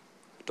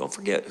 Don't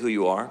forget who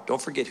you are.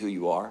 Don't forget who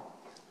you are.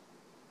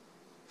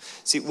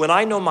 See, when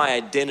I know my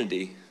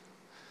identity,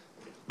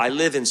 I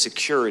live in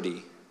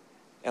security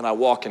and I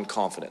walk in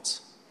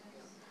confidence.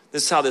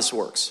 This is how this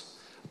works.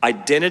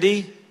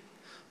 Identity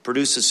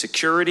produces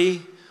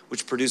security,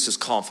 which produces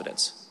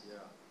confidence.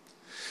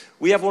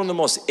 We have one of the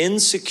most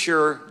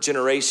insecure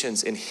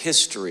generations in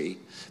history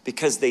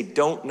because they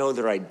don't know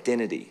their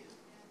identity.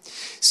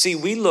 See,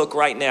 we look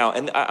right now,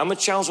 and I'm gonna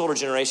challenge the older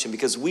generation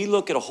because we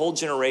look at a whole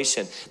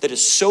generation that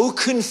is so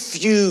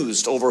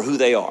confused over who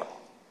they are,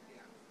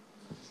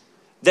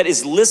 that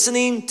is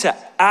listening to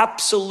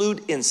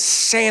absolute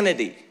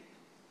insanity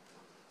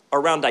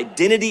around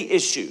identity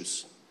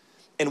issues,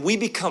 and we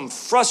become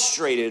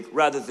frustrated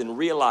rather than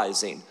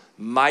realizing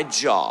My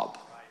job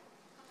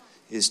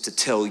is to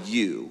tell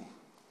you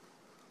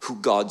who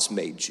God's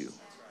made you.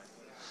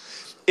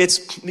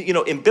 It's,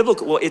 in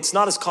biblical, well, it's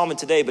not as common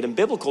today, but in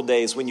biblical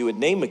days, when you would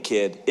name a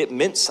kid, it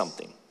meant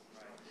something.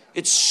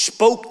 It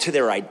spoke to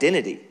their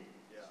identity.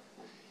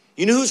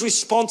 You know whose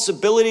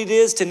responsibility it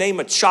is to name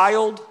a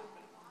child?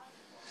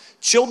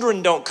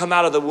 Children don't come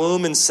out of the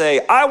womb and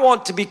say, I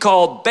want to be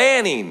called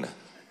Banning.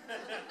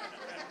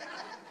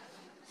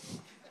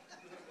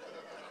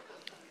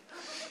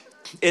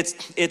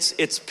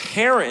 It's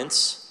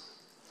parents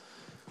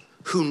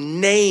who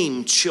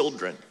name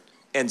children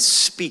and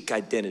speak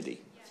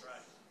identity.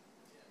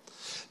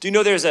 Do you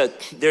know there's a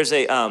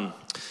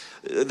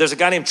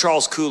guy named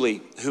Charles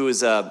Cooley who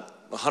is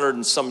 100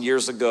 and some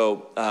years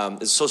ago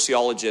is a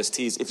sociologist.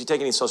 If you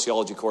take any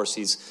sociology course,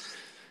 he's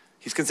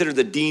considered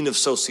the dean of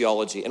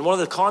sociology. And one of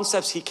the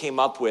concepts he came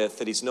up with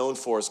that he's known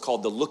for is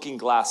called the looking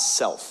glass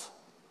self.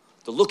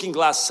 The looking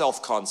glass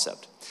self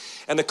concept.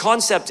 And the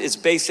concept is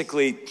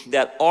basically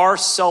that our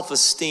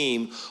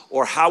self-esteem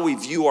or how we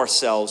view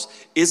ourselves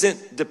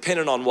isn't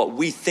dependent on what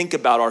we think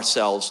about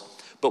ourselves,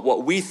 but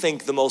what we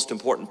think the most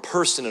important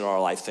person in our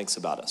life thinks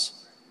about us.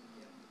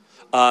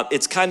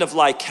 It's kind of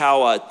like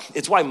how,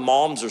 it's why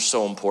moms are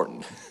so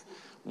important.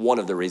 One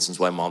of the reasons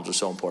why moms are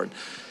so important.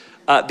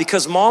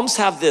 Because moms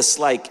have this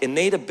like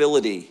innate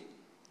ability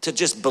to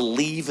just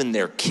believe in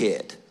their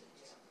kid.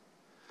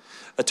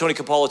 Tony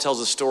Campolo tells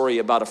a story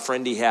about a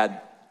friend he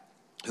had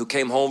who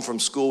came home from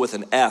school with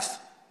an F.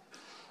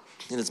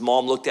 And his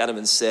mom looked at him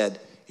and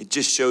said, it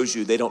just shows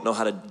you they don't know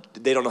how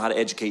to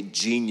educate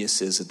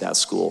geniuses at that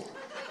school.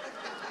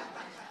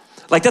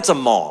 Like that's a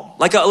mom.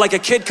 Like a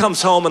kid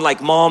comes home and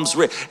like mom's,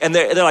 and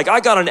they're like,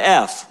 I got an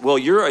F. Well,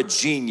 you're a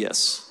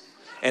genius.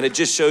 And it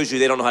just shows you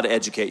they don't know how to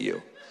educate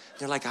you.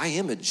 They're like, I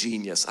am a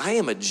genius. I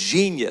am a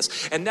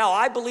genius. And now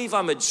I believe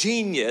I'm a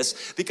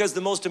genius because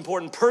the most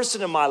important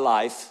person in my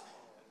life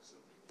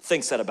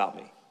thinks that about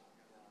me.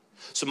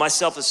 So my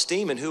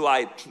self-esteem and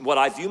what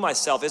I view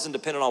myself isn't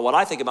dependent on what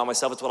I think about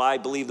myself. It's what I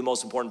believe the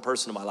most important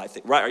person in my life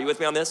thinks. Right? Are you with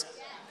me on this?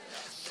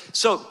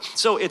 So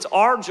it's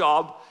our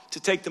job to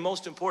take the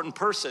most important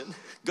person,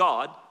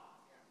 God,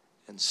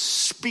 and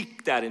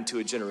speak that into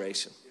a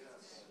generation.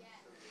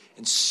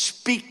 And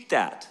speak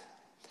that.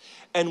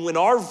 And when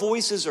our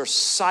voices are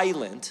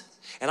silent,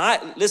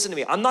 and listen to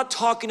me, I'm not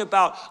talking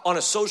about on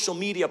a social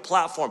media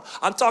platform.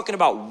 I'm talking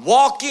about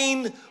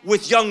walking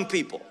with young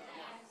people.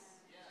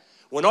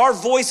 When our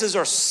voices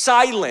are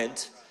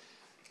silent,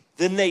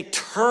 then they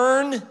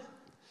turn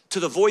to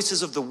the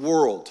voices of the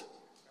world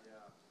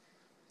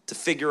to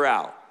figure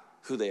out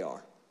who they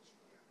are.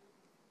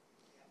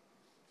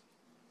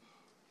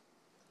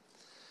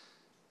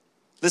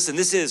 Listen,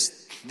 this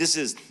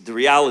is the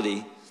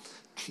reality,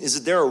 is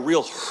that there are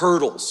real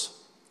hurdles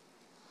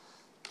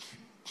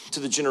to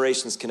the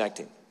generations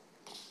connecting.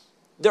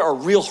 There are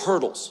real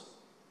hurdles.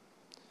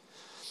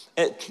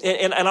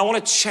 And I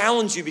want to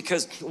challenge you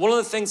because one of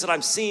the things that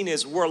I'm seeing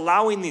is we're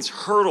allowing these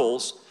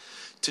hurdles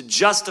to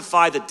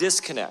justify the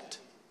disconnect.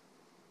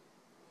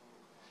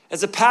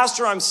 As a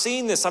pastor, I'm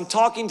seeing this. I'm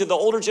talking to the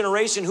older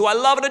generation who I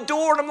love and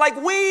adore, and I'm like,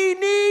 we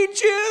need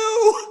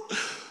you.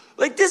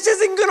 Like, this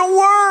isn't going to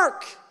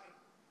work.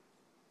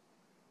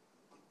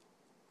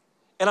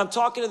 And I'm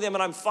talking to them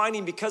and I'm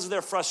finding because of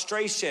their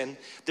frustration,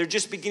 they're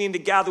just beginning to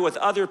gather with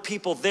other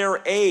people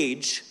their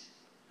age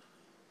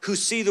who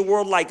see the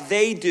world like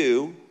they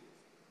do.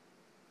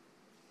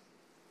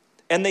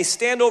 And they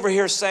stand over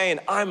here saying,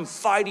 I'm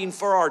fighting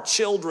for our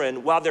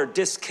children while they're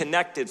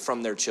disconnected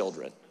from their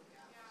children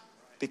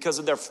because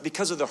of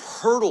the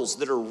hurdles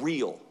that are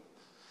real.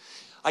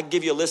 I can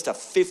give you a list of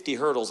 50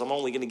 hurdles. I'm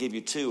only going to give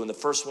you 2. And the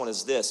first one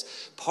is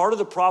this. Part of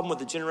the problem with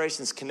the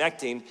generations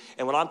connecting,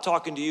 and when I'm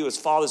talking to you as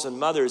fathers and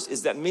mothers,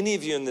 is that many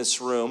of you in this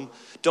room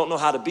don't know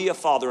how to be a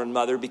father and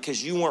mother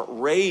because you weren't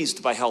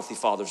raised by healthy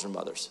fathers and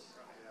mothers.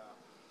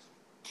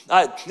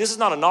 This is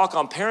not a knock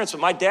on parents, but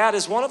my dad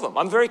is one of them.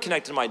 I'm very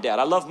connected to my dad.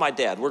 I love my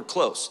dad. We're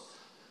close.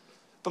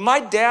 But my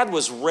dad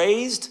was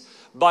raised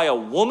by a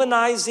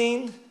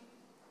womanizing,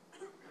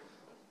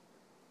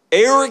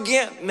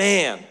 arrogant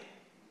man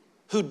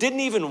who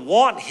didn't even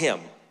want him.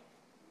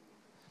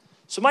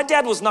 So my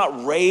dad was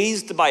not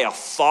raised by a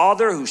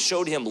father who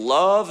showed him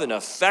love and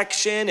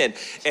affection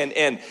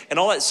and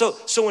all that.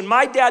 So when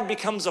my dad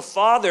becomes a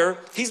father,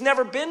 he's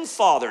never been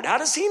fathered. How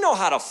does he know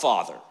how to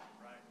father?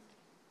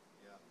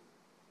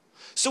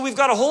 So we've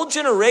got a whole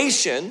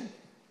generation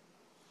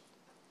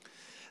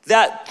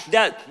that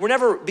we're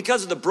never,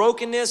 because of the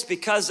brokenness,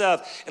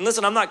 and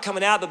listen, I'm not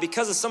coming out, but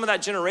because of some of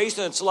that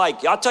generation, it's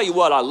like, I'll tell you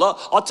what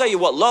I'll tell you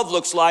what love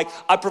looks like.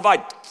 I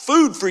provide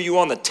food for you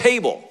on the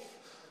table,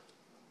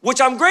 which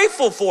I'm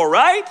grateful for,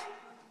 right?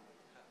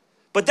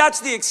 But that's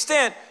the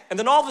extent. And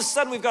then all of a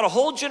sudden, we've got a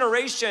whole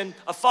generation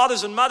of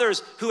fathers and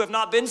mothers who have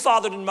not been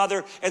fathered and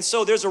mothered. And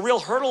so there's a real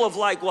hurdle of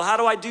like, well, how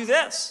do I do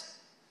this?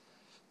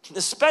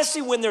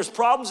 Especially when there's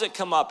problems that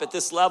come up at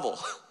this level.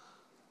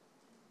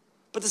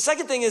 But the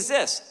second thing is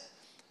this,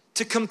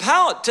 to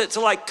compound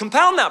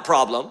that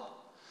problem,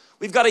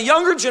 we've got a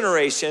younger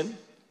generation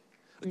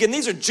Again,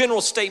 these are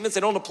general statements.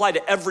 They don't apply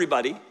to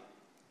everybody.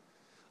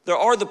 There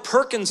are the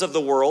Perkins of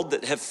the world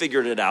that have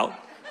figured it out.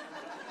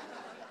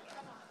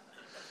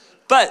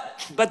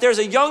 But there's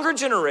a younger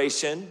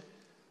generation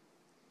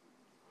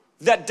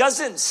that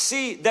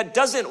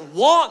doesn't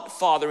want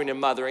fathering and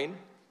mothering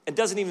and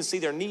doesn't even see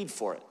their need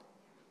for it.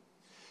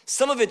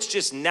 Some of it's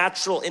just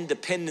natural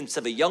independence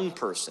of a young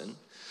person,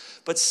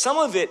 but some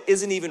of it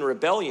isn't even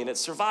rebellion,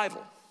 it's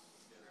survival.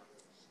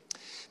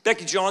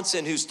 Becky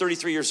Johnson, who's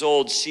 33 years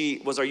old,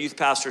 she was our youth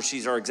pastor.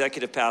 She's our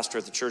executive pastor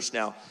at the church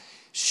now.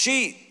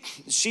 She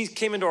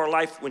came into our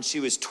life when she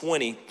was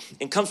 20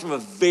 and comes from a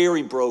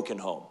very broken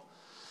home.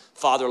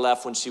 Father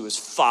left when she was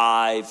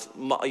 5,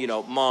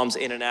 mom's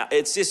in and out.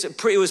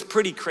 It was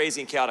pretty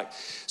crazy and chaotic.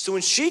 So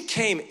when she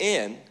came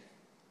in,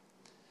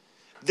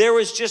 there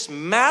was just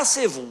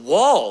massive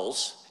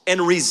walls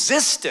and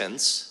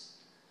resistance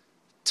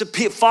to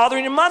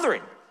fathering and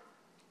mothering.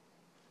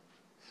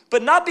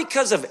 But not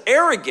because of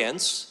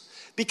arrogance,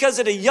 because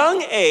at a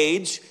young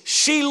age,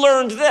 she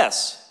learned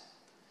this.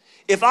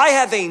 If I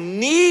have a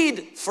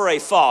need for a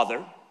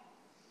father,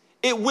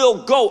 it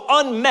will go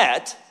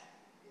unmet.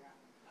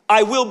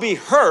 I will be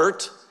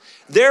hurt.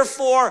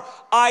 Therefore,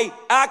 I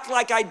act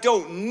like I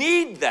don't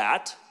need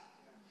that.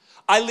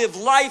 I live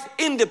life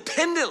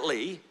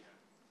independently.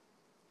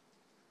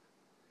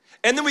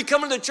 And then we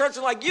come into the church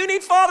and like, you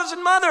need fathers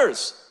and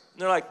mothers.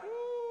 And they're like,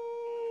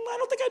 I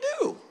don't think I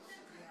do.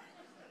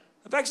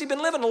 I've actually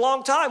been living a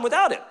long time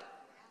without it.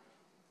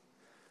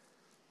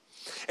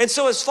 And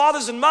so as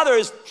fathers and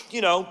mothers,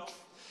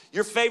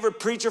 your favorite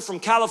preacher from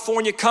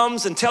California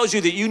comes and tells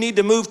you that you need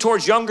to move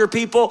towards younger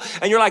people.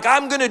 And you're like,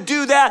 I'm going to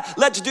do that.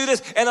 Let's do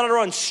this. And then I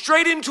run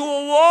straight into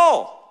a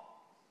wall.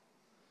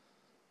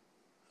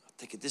 I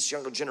think this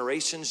younger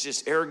generation's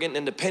just arrogant and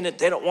independent.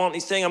 They don't want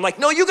anything. I'm like,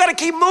 no, you got to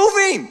keep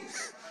moving.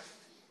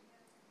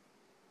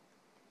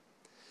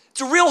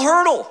 It's a real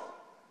hurdle.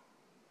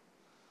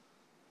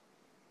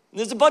 And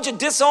there's a bunch of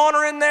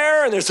dishonor in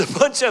there, and there's a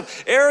bunch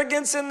of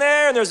arrogance in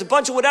there, and there's a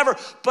bunch of whatever.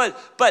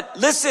 But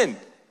listen,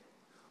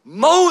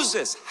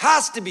 Moses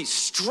has to be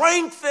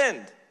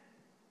strengthened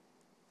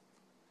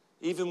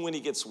even when he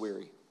gets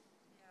weary.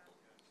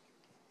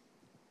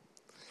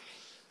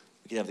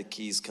 We can have the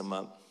keys come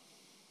up.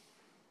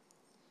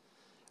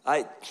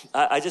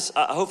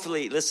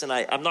 Hopefully, listen,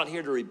 I'm not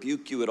here to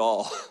rebuke you at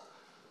all.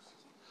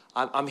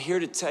 I'm here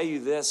to tell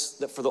you this,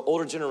 that for the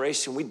older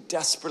generation, we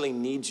desperately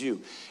need you.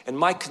 And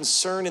my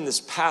concern in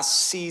this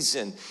past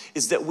season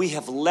is that we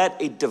have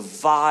let a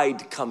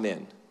divide come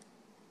in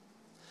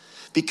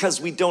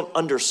because we don't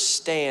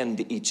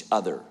understand each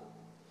other,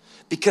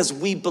 because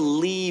we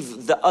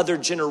believe the other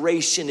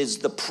generation is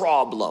the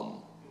problem.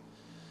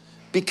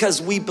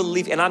 Because we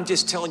believe, and I'm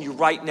just telling you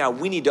right now,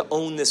 we need to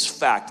own this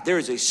fact. There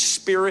is a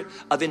spirit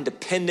of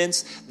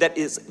independence that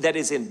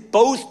is in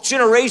both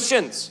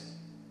generations.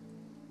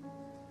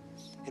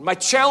 And my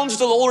challenge to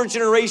the older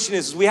generation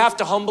is we have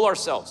to humble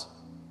ourselves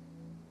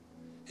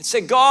and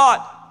say,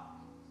 God,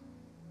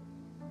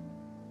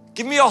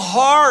 give me a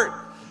heart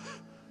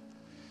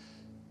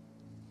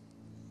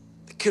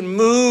that can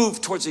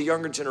move towards a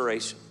younger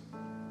generation.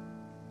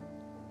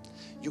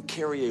 You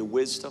carry a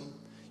wisdom,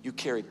 you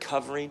carry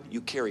covering,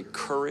 you carry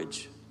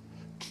courage,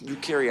 you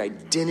carry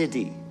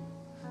identity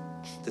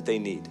that they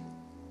need.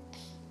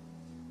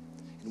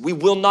 And we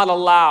will not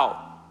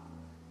allow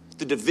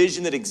the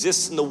division that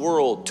exists in the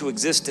world to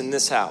exist in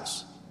this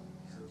house.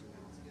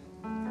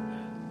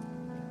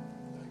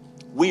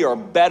 We are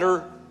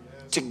better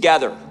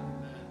together.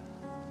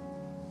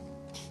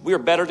 We are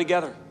better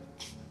together.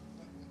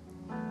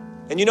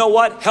 And you know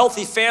what?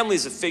 Healthy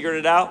families have figured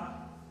it out.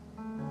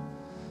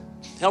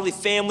 Healthy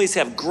families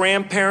have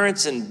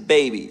grandparents and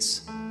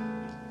babies.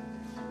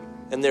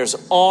 And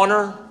there's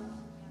honor.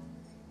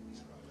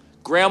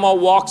 Grandma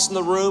walks in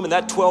the room and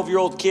that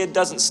 12-year-old kid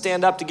doesn't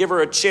stand up to give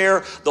her a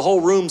chair. The whole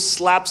room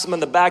slaps him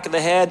in the back of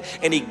the head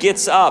and he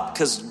gets up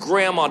because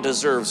grandma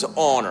deserves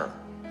honor.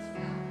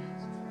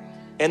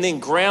 And then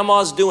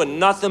grandma's doing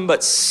nothing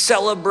but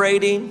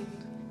celebrating,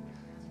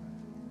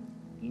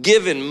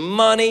 giving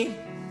money,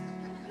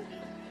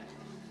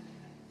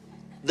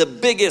 the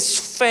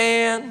biggest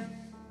fan,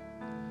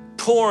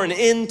 pouring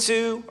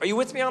into. Are you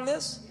with me on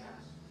this?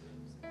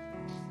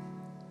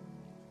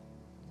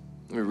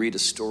 Let me read a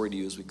story to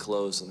you as we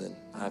close, and then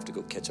I have to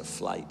go catch a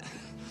flight.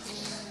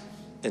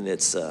 And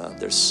there's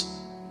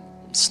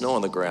snow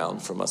on the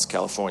ground from us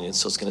Californians,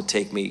 so it's going to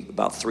take me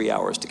about 3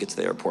 hours to get to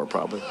the airport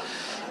probably.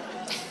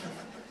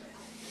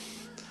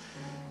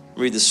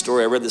 Read this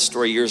story. I read this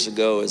story years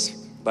ago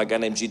by a guy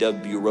named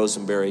G.W.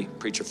 Rosenberry,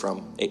 preacher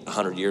from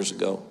 100 years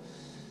ago.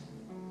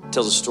 It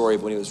tells a story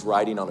of when he was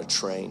riding on a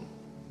train.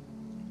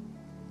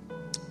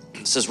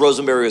 It says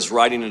Rosenberry was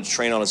riding in a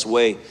train on his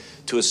way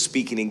to a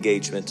speaking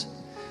engagement.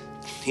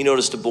 He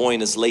noticed a boy in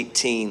his late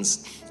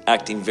teens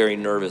acting very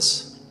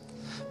nervous,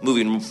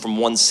 moving from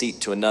one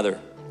seat to another.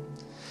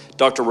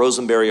 Dr.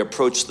 Rosenberry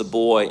approached the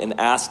boy and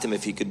asked him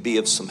if he could be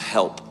of some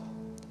help.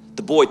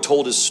 The boy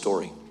told his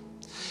story.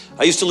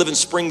 I used to live in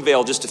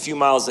Springvale, just a few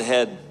miles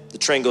ahead. The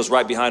train goes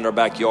right behind our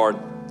backyard.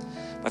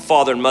 My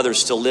father and mother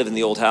still live in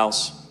the old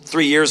house.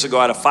 3 years ago,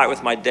 I had a fight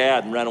with my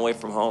dad and ran away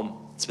from home.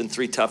 It's been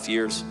 3 tough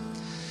years.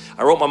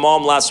 I wrote my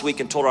mom last week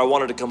and told her I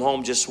wanted to come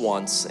home just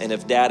once, and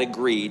if dad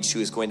agreed, she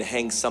was going to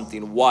hang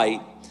something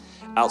white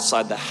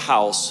outside the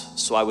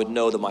house so I would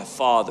know that my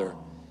father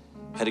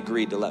had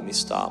agreed to let me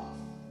stop.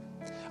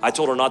 I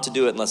told her not to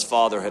do it unless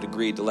father had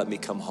agreed to let me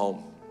come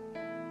home.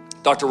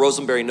 Dr.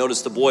 Rosenberry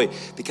noticed the boy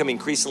becoming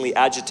increasingly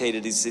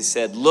agitated as he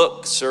said,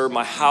 "Look, sir,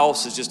 my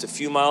house is just a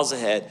few miles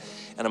ahead,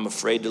 and I'm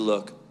afraid to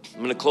look. I'm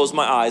going to close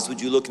my eyes.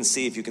 Would you look and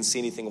see if you can see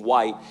anything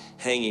white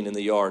hanging in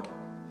the yard?"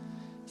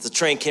 As the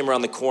train came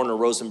around the corner,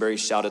 Rosenberry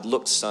shouted,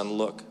 "Look, son,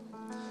 look."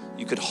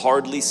 You could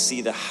hardly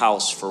see the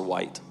house for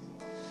white.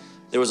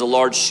 There was a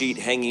large sheet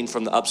hanging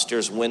from the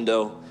upstairs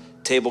window,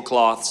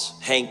 tablecloths,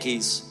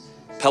 hankies,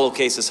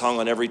 pillowcases hung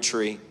on every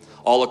tree,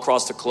 all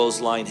across the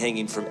clothesline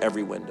hanging from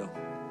every window.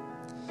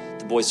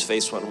 The boy's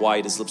face went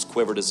white, his lips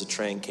quivered as the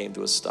train came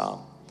to a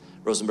stop.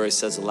 Rosenberry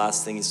says the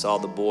last thing he saw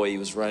of the boy, he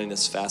was running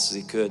as fast as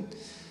he could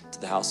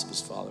to the house of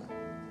his father.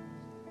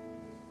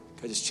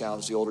 I just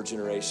challenge the older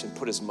generation,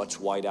 put as much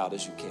white out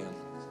as you can.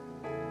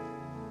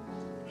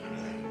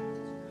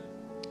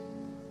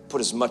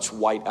 Put as much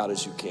white out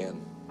as you can.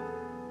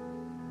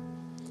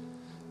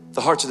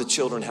 The hearts of the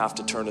children have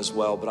to turn as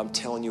well, but I'm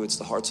telling you, it's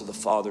the hearts of the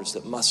fathers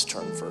that must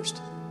turn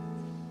first.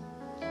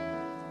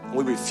 And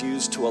we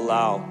refuse to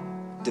allow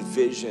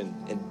division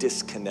and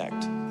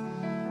disconnect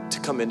to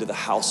come into the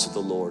house of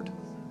the Lord.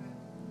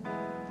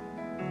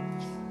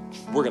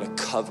 We're going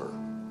to cover.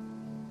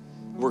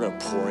 We're going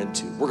to pour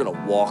into, we're going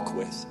to walk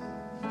with,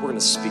 we're going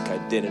to speak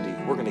identity,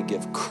 we're going to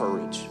give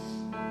courage,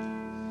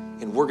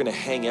 and we're going to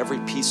hang every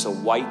piece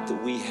of white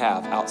that we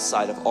have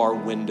outside of our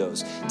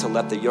windows to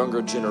let the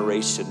younger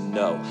generation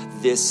know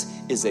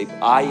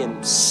I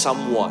am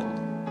someone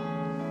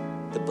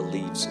that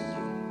believes in you.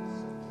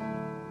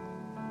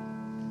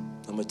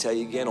 I'm going to tell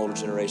you again, older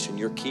generation,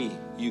 you're key.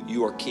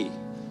 You are key.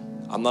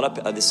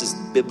 This is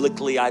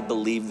biblically, I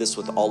believe this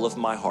with all of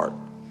my heart.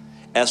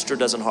 Esther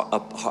doesn't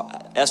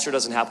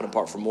happen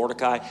apart from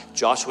Mordecai.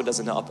 Joshua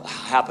doesn't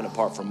happen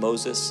apart from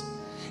Moses.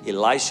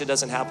 Elisha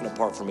doesn't happen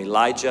apart from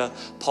Elijah.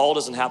 Paul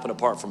doesn't happen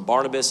apart from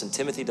Barnabas. And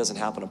Timothy doesn't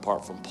happen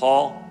apart from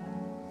Paul.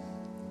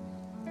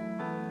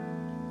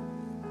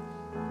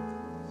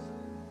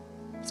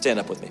 Stand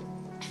up with me.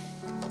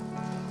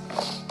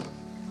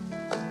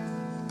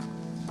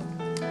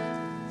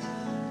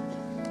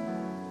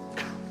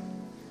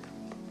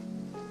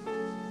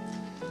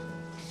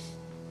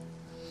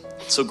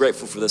 So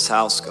grateful for this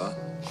house, God.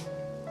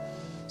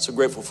 So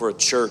grateful for a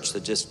church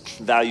that just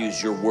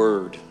values your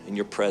word and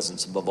your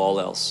presence above all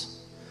else.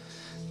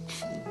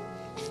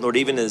 Lord,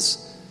 even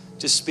as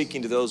just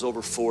speaking to those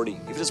over 40,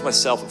 even as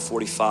myself at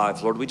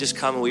 45, Lord, we just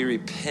come and we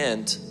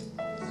repent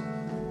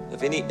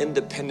of any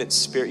independent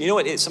spirit. You know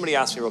what? Somebody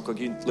asked me real quick.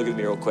 You look at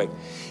me real quick.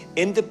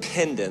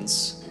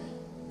 Independence,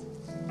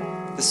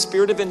 the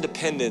spirit of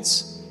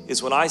independence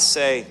is when I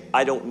say,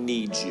 I don't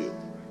need you.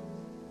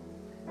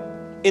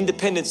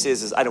 Independence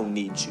is I don't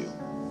need you.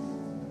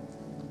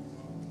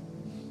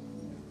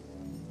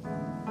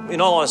 In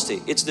all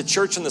honesty, it's the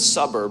church in the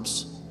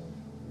suburbs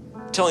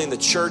telling the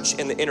church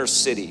in the inner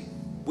city,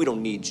 we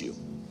don't need you.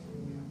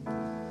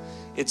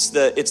 It's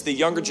the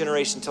younger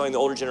generation telling the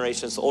older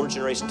generation, it's the older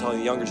generation telling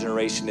the younger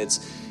generation, it's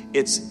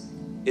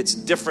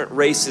different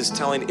races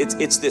telling,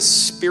 it's this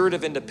spirit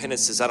of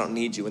independence says, I don't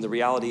need you. And the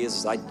reality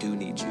is I do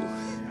need you.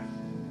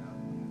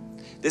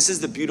 This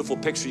is the beautiful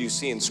picture you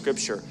see in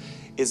Scripture.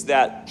 Is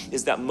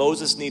that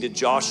Moses needed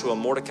Joshua,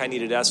 Mordecai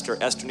needed Esther,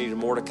 Esther needed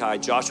Mordecai,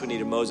 Joshua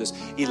needed Moses,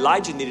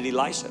 Elijah needed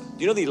Elisha. Do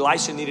you know that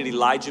Elisha needed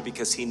Elijah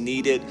because he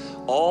needed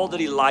all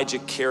that Elijah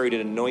carried, an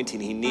anointing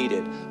he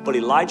needed, but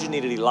Elijah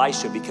needed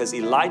Elisha because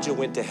Elijah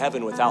went to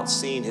heaven without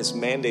seeing his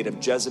mandate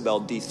of Jezebel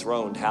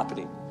dethroned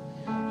happening.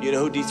 You know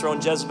who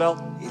dethroned Jezebel?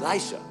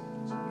 Elisha.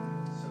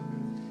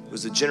 It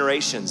was the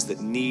generations that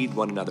need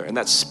one another, and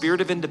that spirit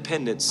of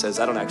independence says,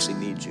 I don't actually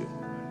need you.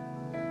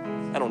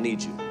 I don't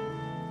need you.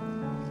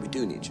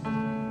 Do need you.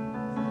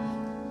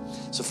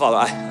 So Father,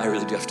 I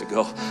really do have to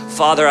go.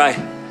 Father,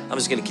 I'm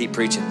just going to keep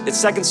preaching. It's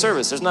second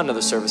service. There's not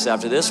another service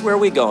after this. Where are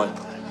we going?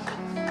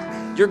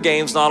 Your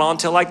game's not on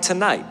till like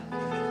tonight.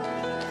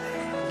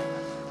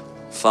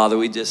 Father,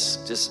 we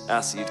just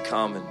ask that you'd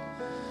come and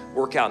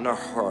work out in our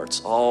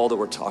hearts all that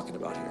we're talking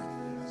about here.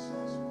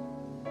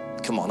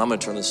 Come on, I'm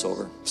going to turn this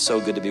over. So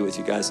good to be with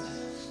you guys.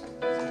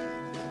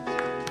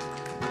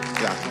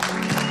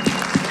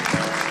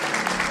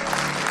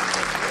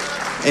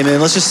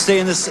 Amen. Let's just stay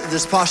in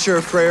this posture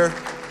of prayer.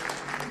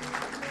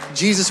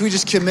 Jesus, we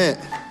just commit.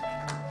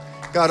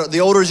 God,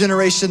 the older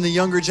generation, the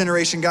younger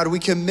generation, God, we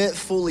commit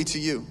fully to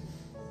you.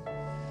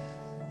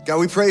 God,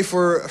 we pray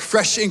for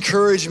fresh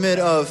encouragement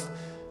of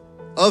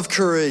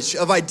courage,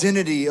 of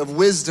identity, of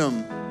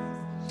wisdom.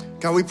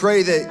 God, we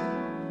pray that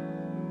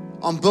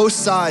on both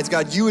sides,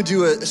 God, you would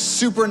do a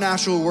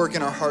supernatural work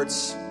in our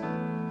hearts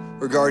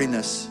regarding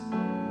this.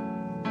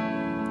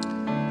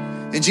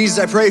 And Jesus,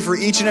 I pray for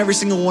each and every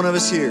single one of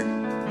us here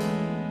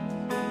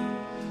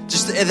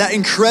Just that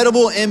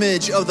incredible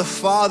image of the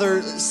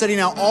Father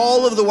setting out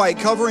all of the white,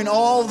 covering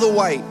all of the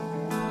white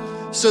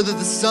so that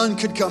the Son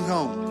could come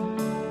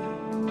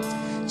home.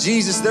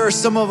 Jesus, there are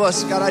some of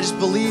us, God, I just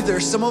believe there are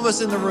some of us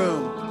in the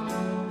room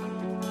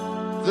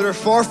that are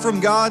far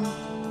from God,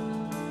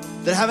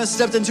 that haven't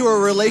stepped into a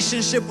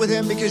relationship with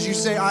Him because you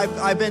say,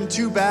 I've been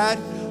too bad,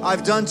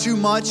 I've done too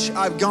much,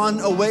 I've gone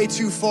away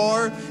too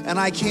far, and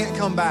I can't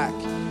come back.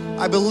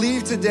 I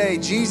believe today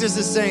Jesus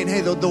is saying,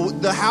 hey,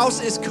 the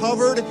house is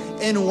covered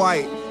in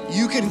white.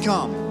 You can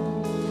come.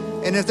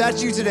 And if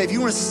that's you today, if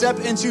you want to step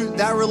into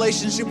that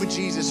relationship with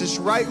Jesus, just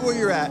right where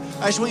you're at,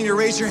 I just want you to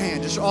raise your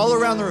hand, just all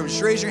around the room,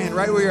 just raise your hand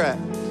right where you're at.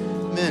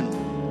 Amen.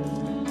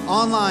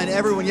 Online,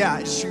 everyone, yeah,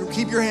 just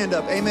keep your hand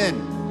up.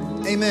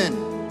 Amen. Amen.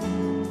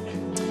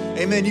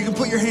 Amen. You can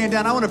put your hand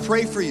down. I want to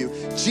pray for you.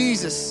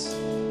 Jesus,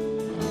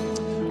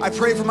 I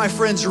pray for my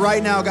friends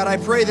right now, God. I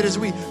pray that as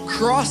we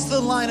cross the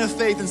line of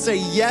faith and say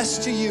yes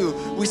to you,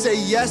 we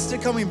say yes to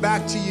coming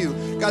back to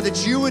you, God,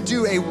 that you would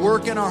do a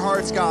work in our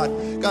hearts, God.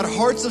 God,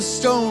 hearts of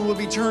stone will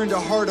be turned to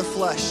heart of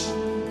flesh.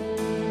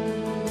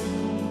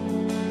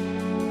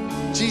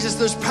 Jesus,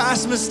 those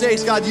past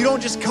mistakes, God, you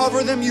don't just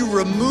cover them, you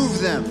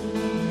remove them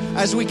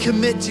as we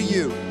commit to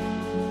you.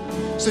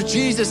 So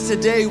Jesus,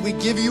 today we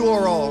give you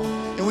our all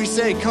and we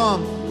say,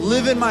 come,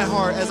 live in my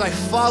heart as I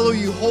follow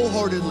you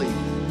wholeheartedly.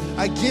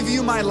 I give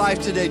you my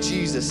life today,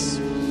 Jesus.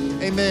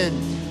 Amen.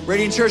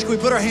 Radiant Church, can we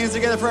put our hands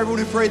together for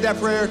everyone who prayed that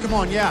prayer? Come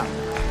on, yeah.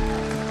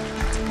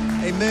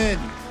 Amen.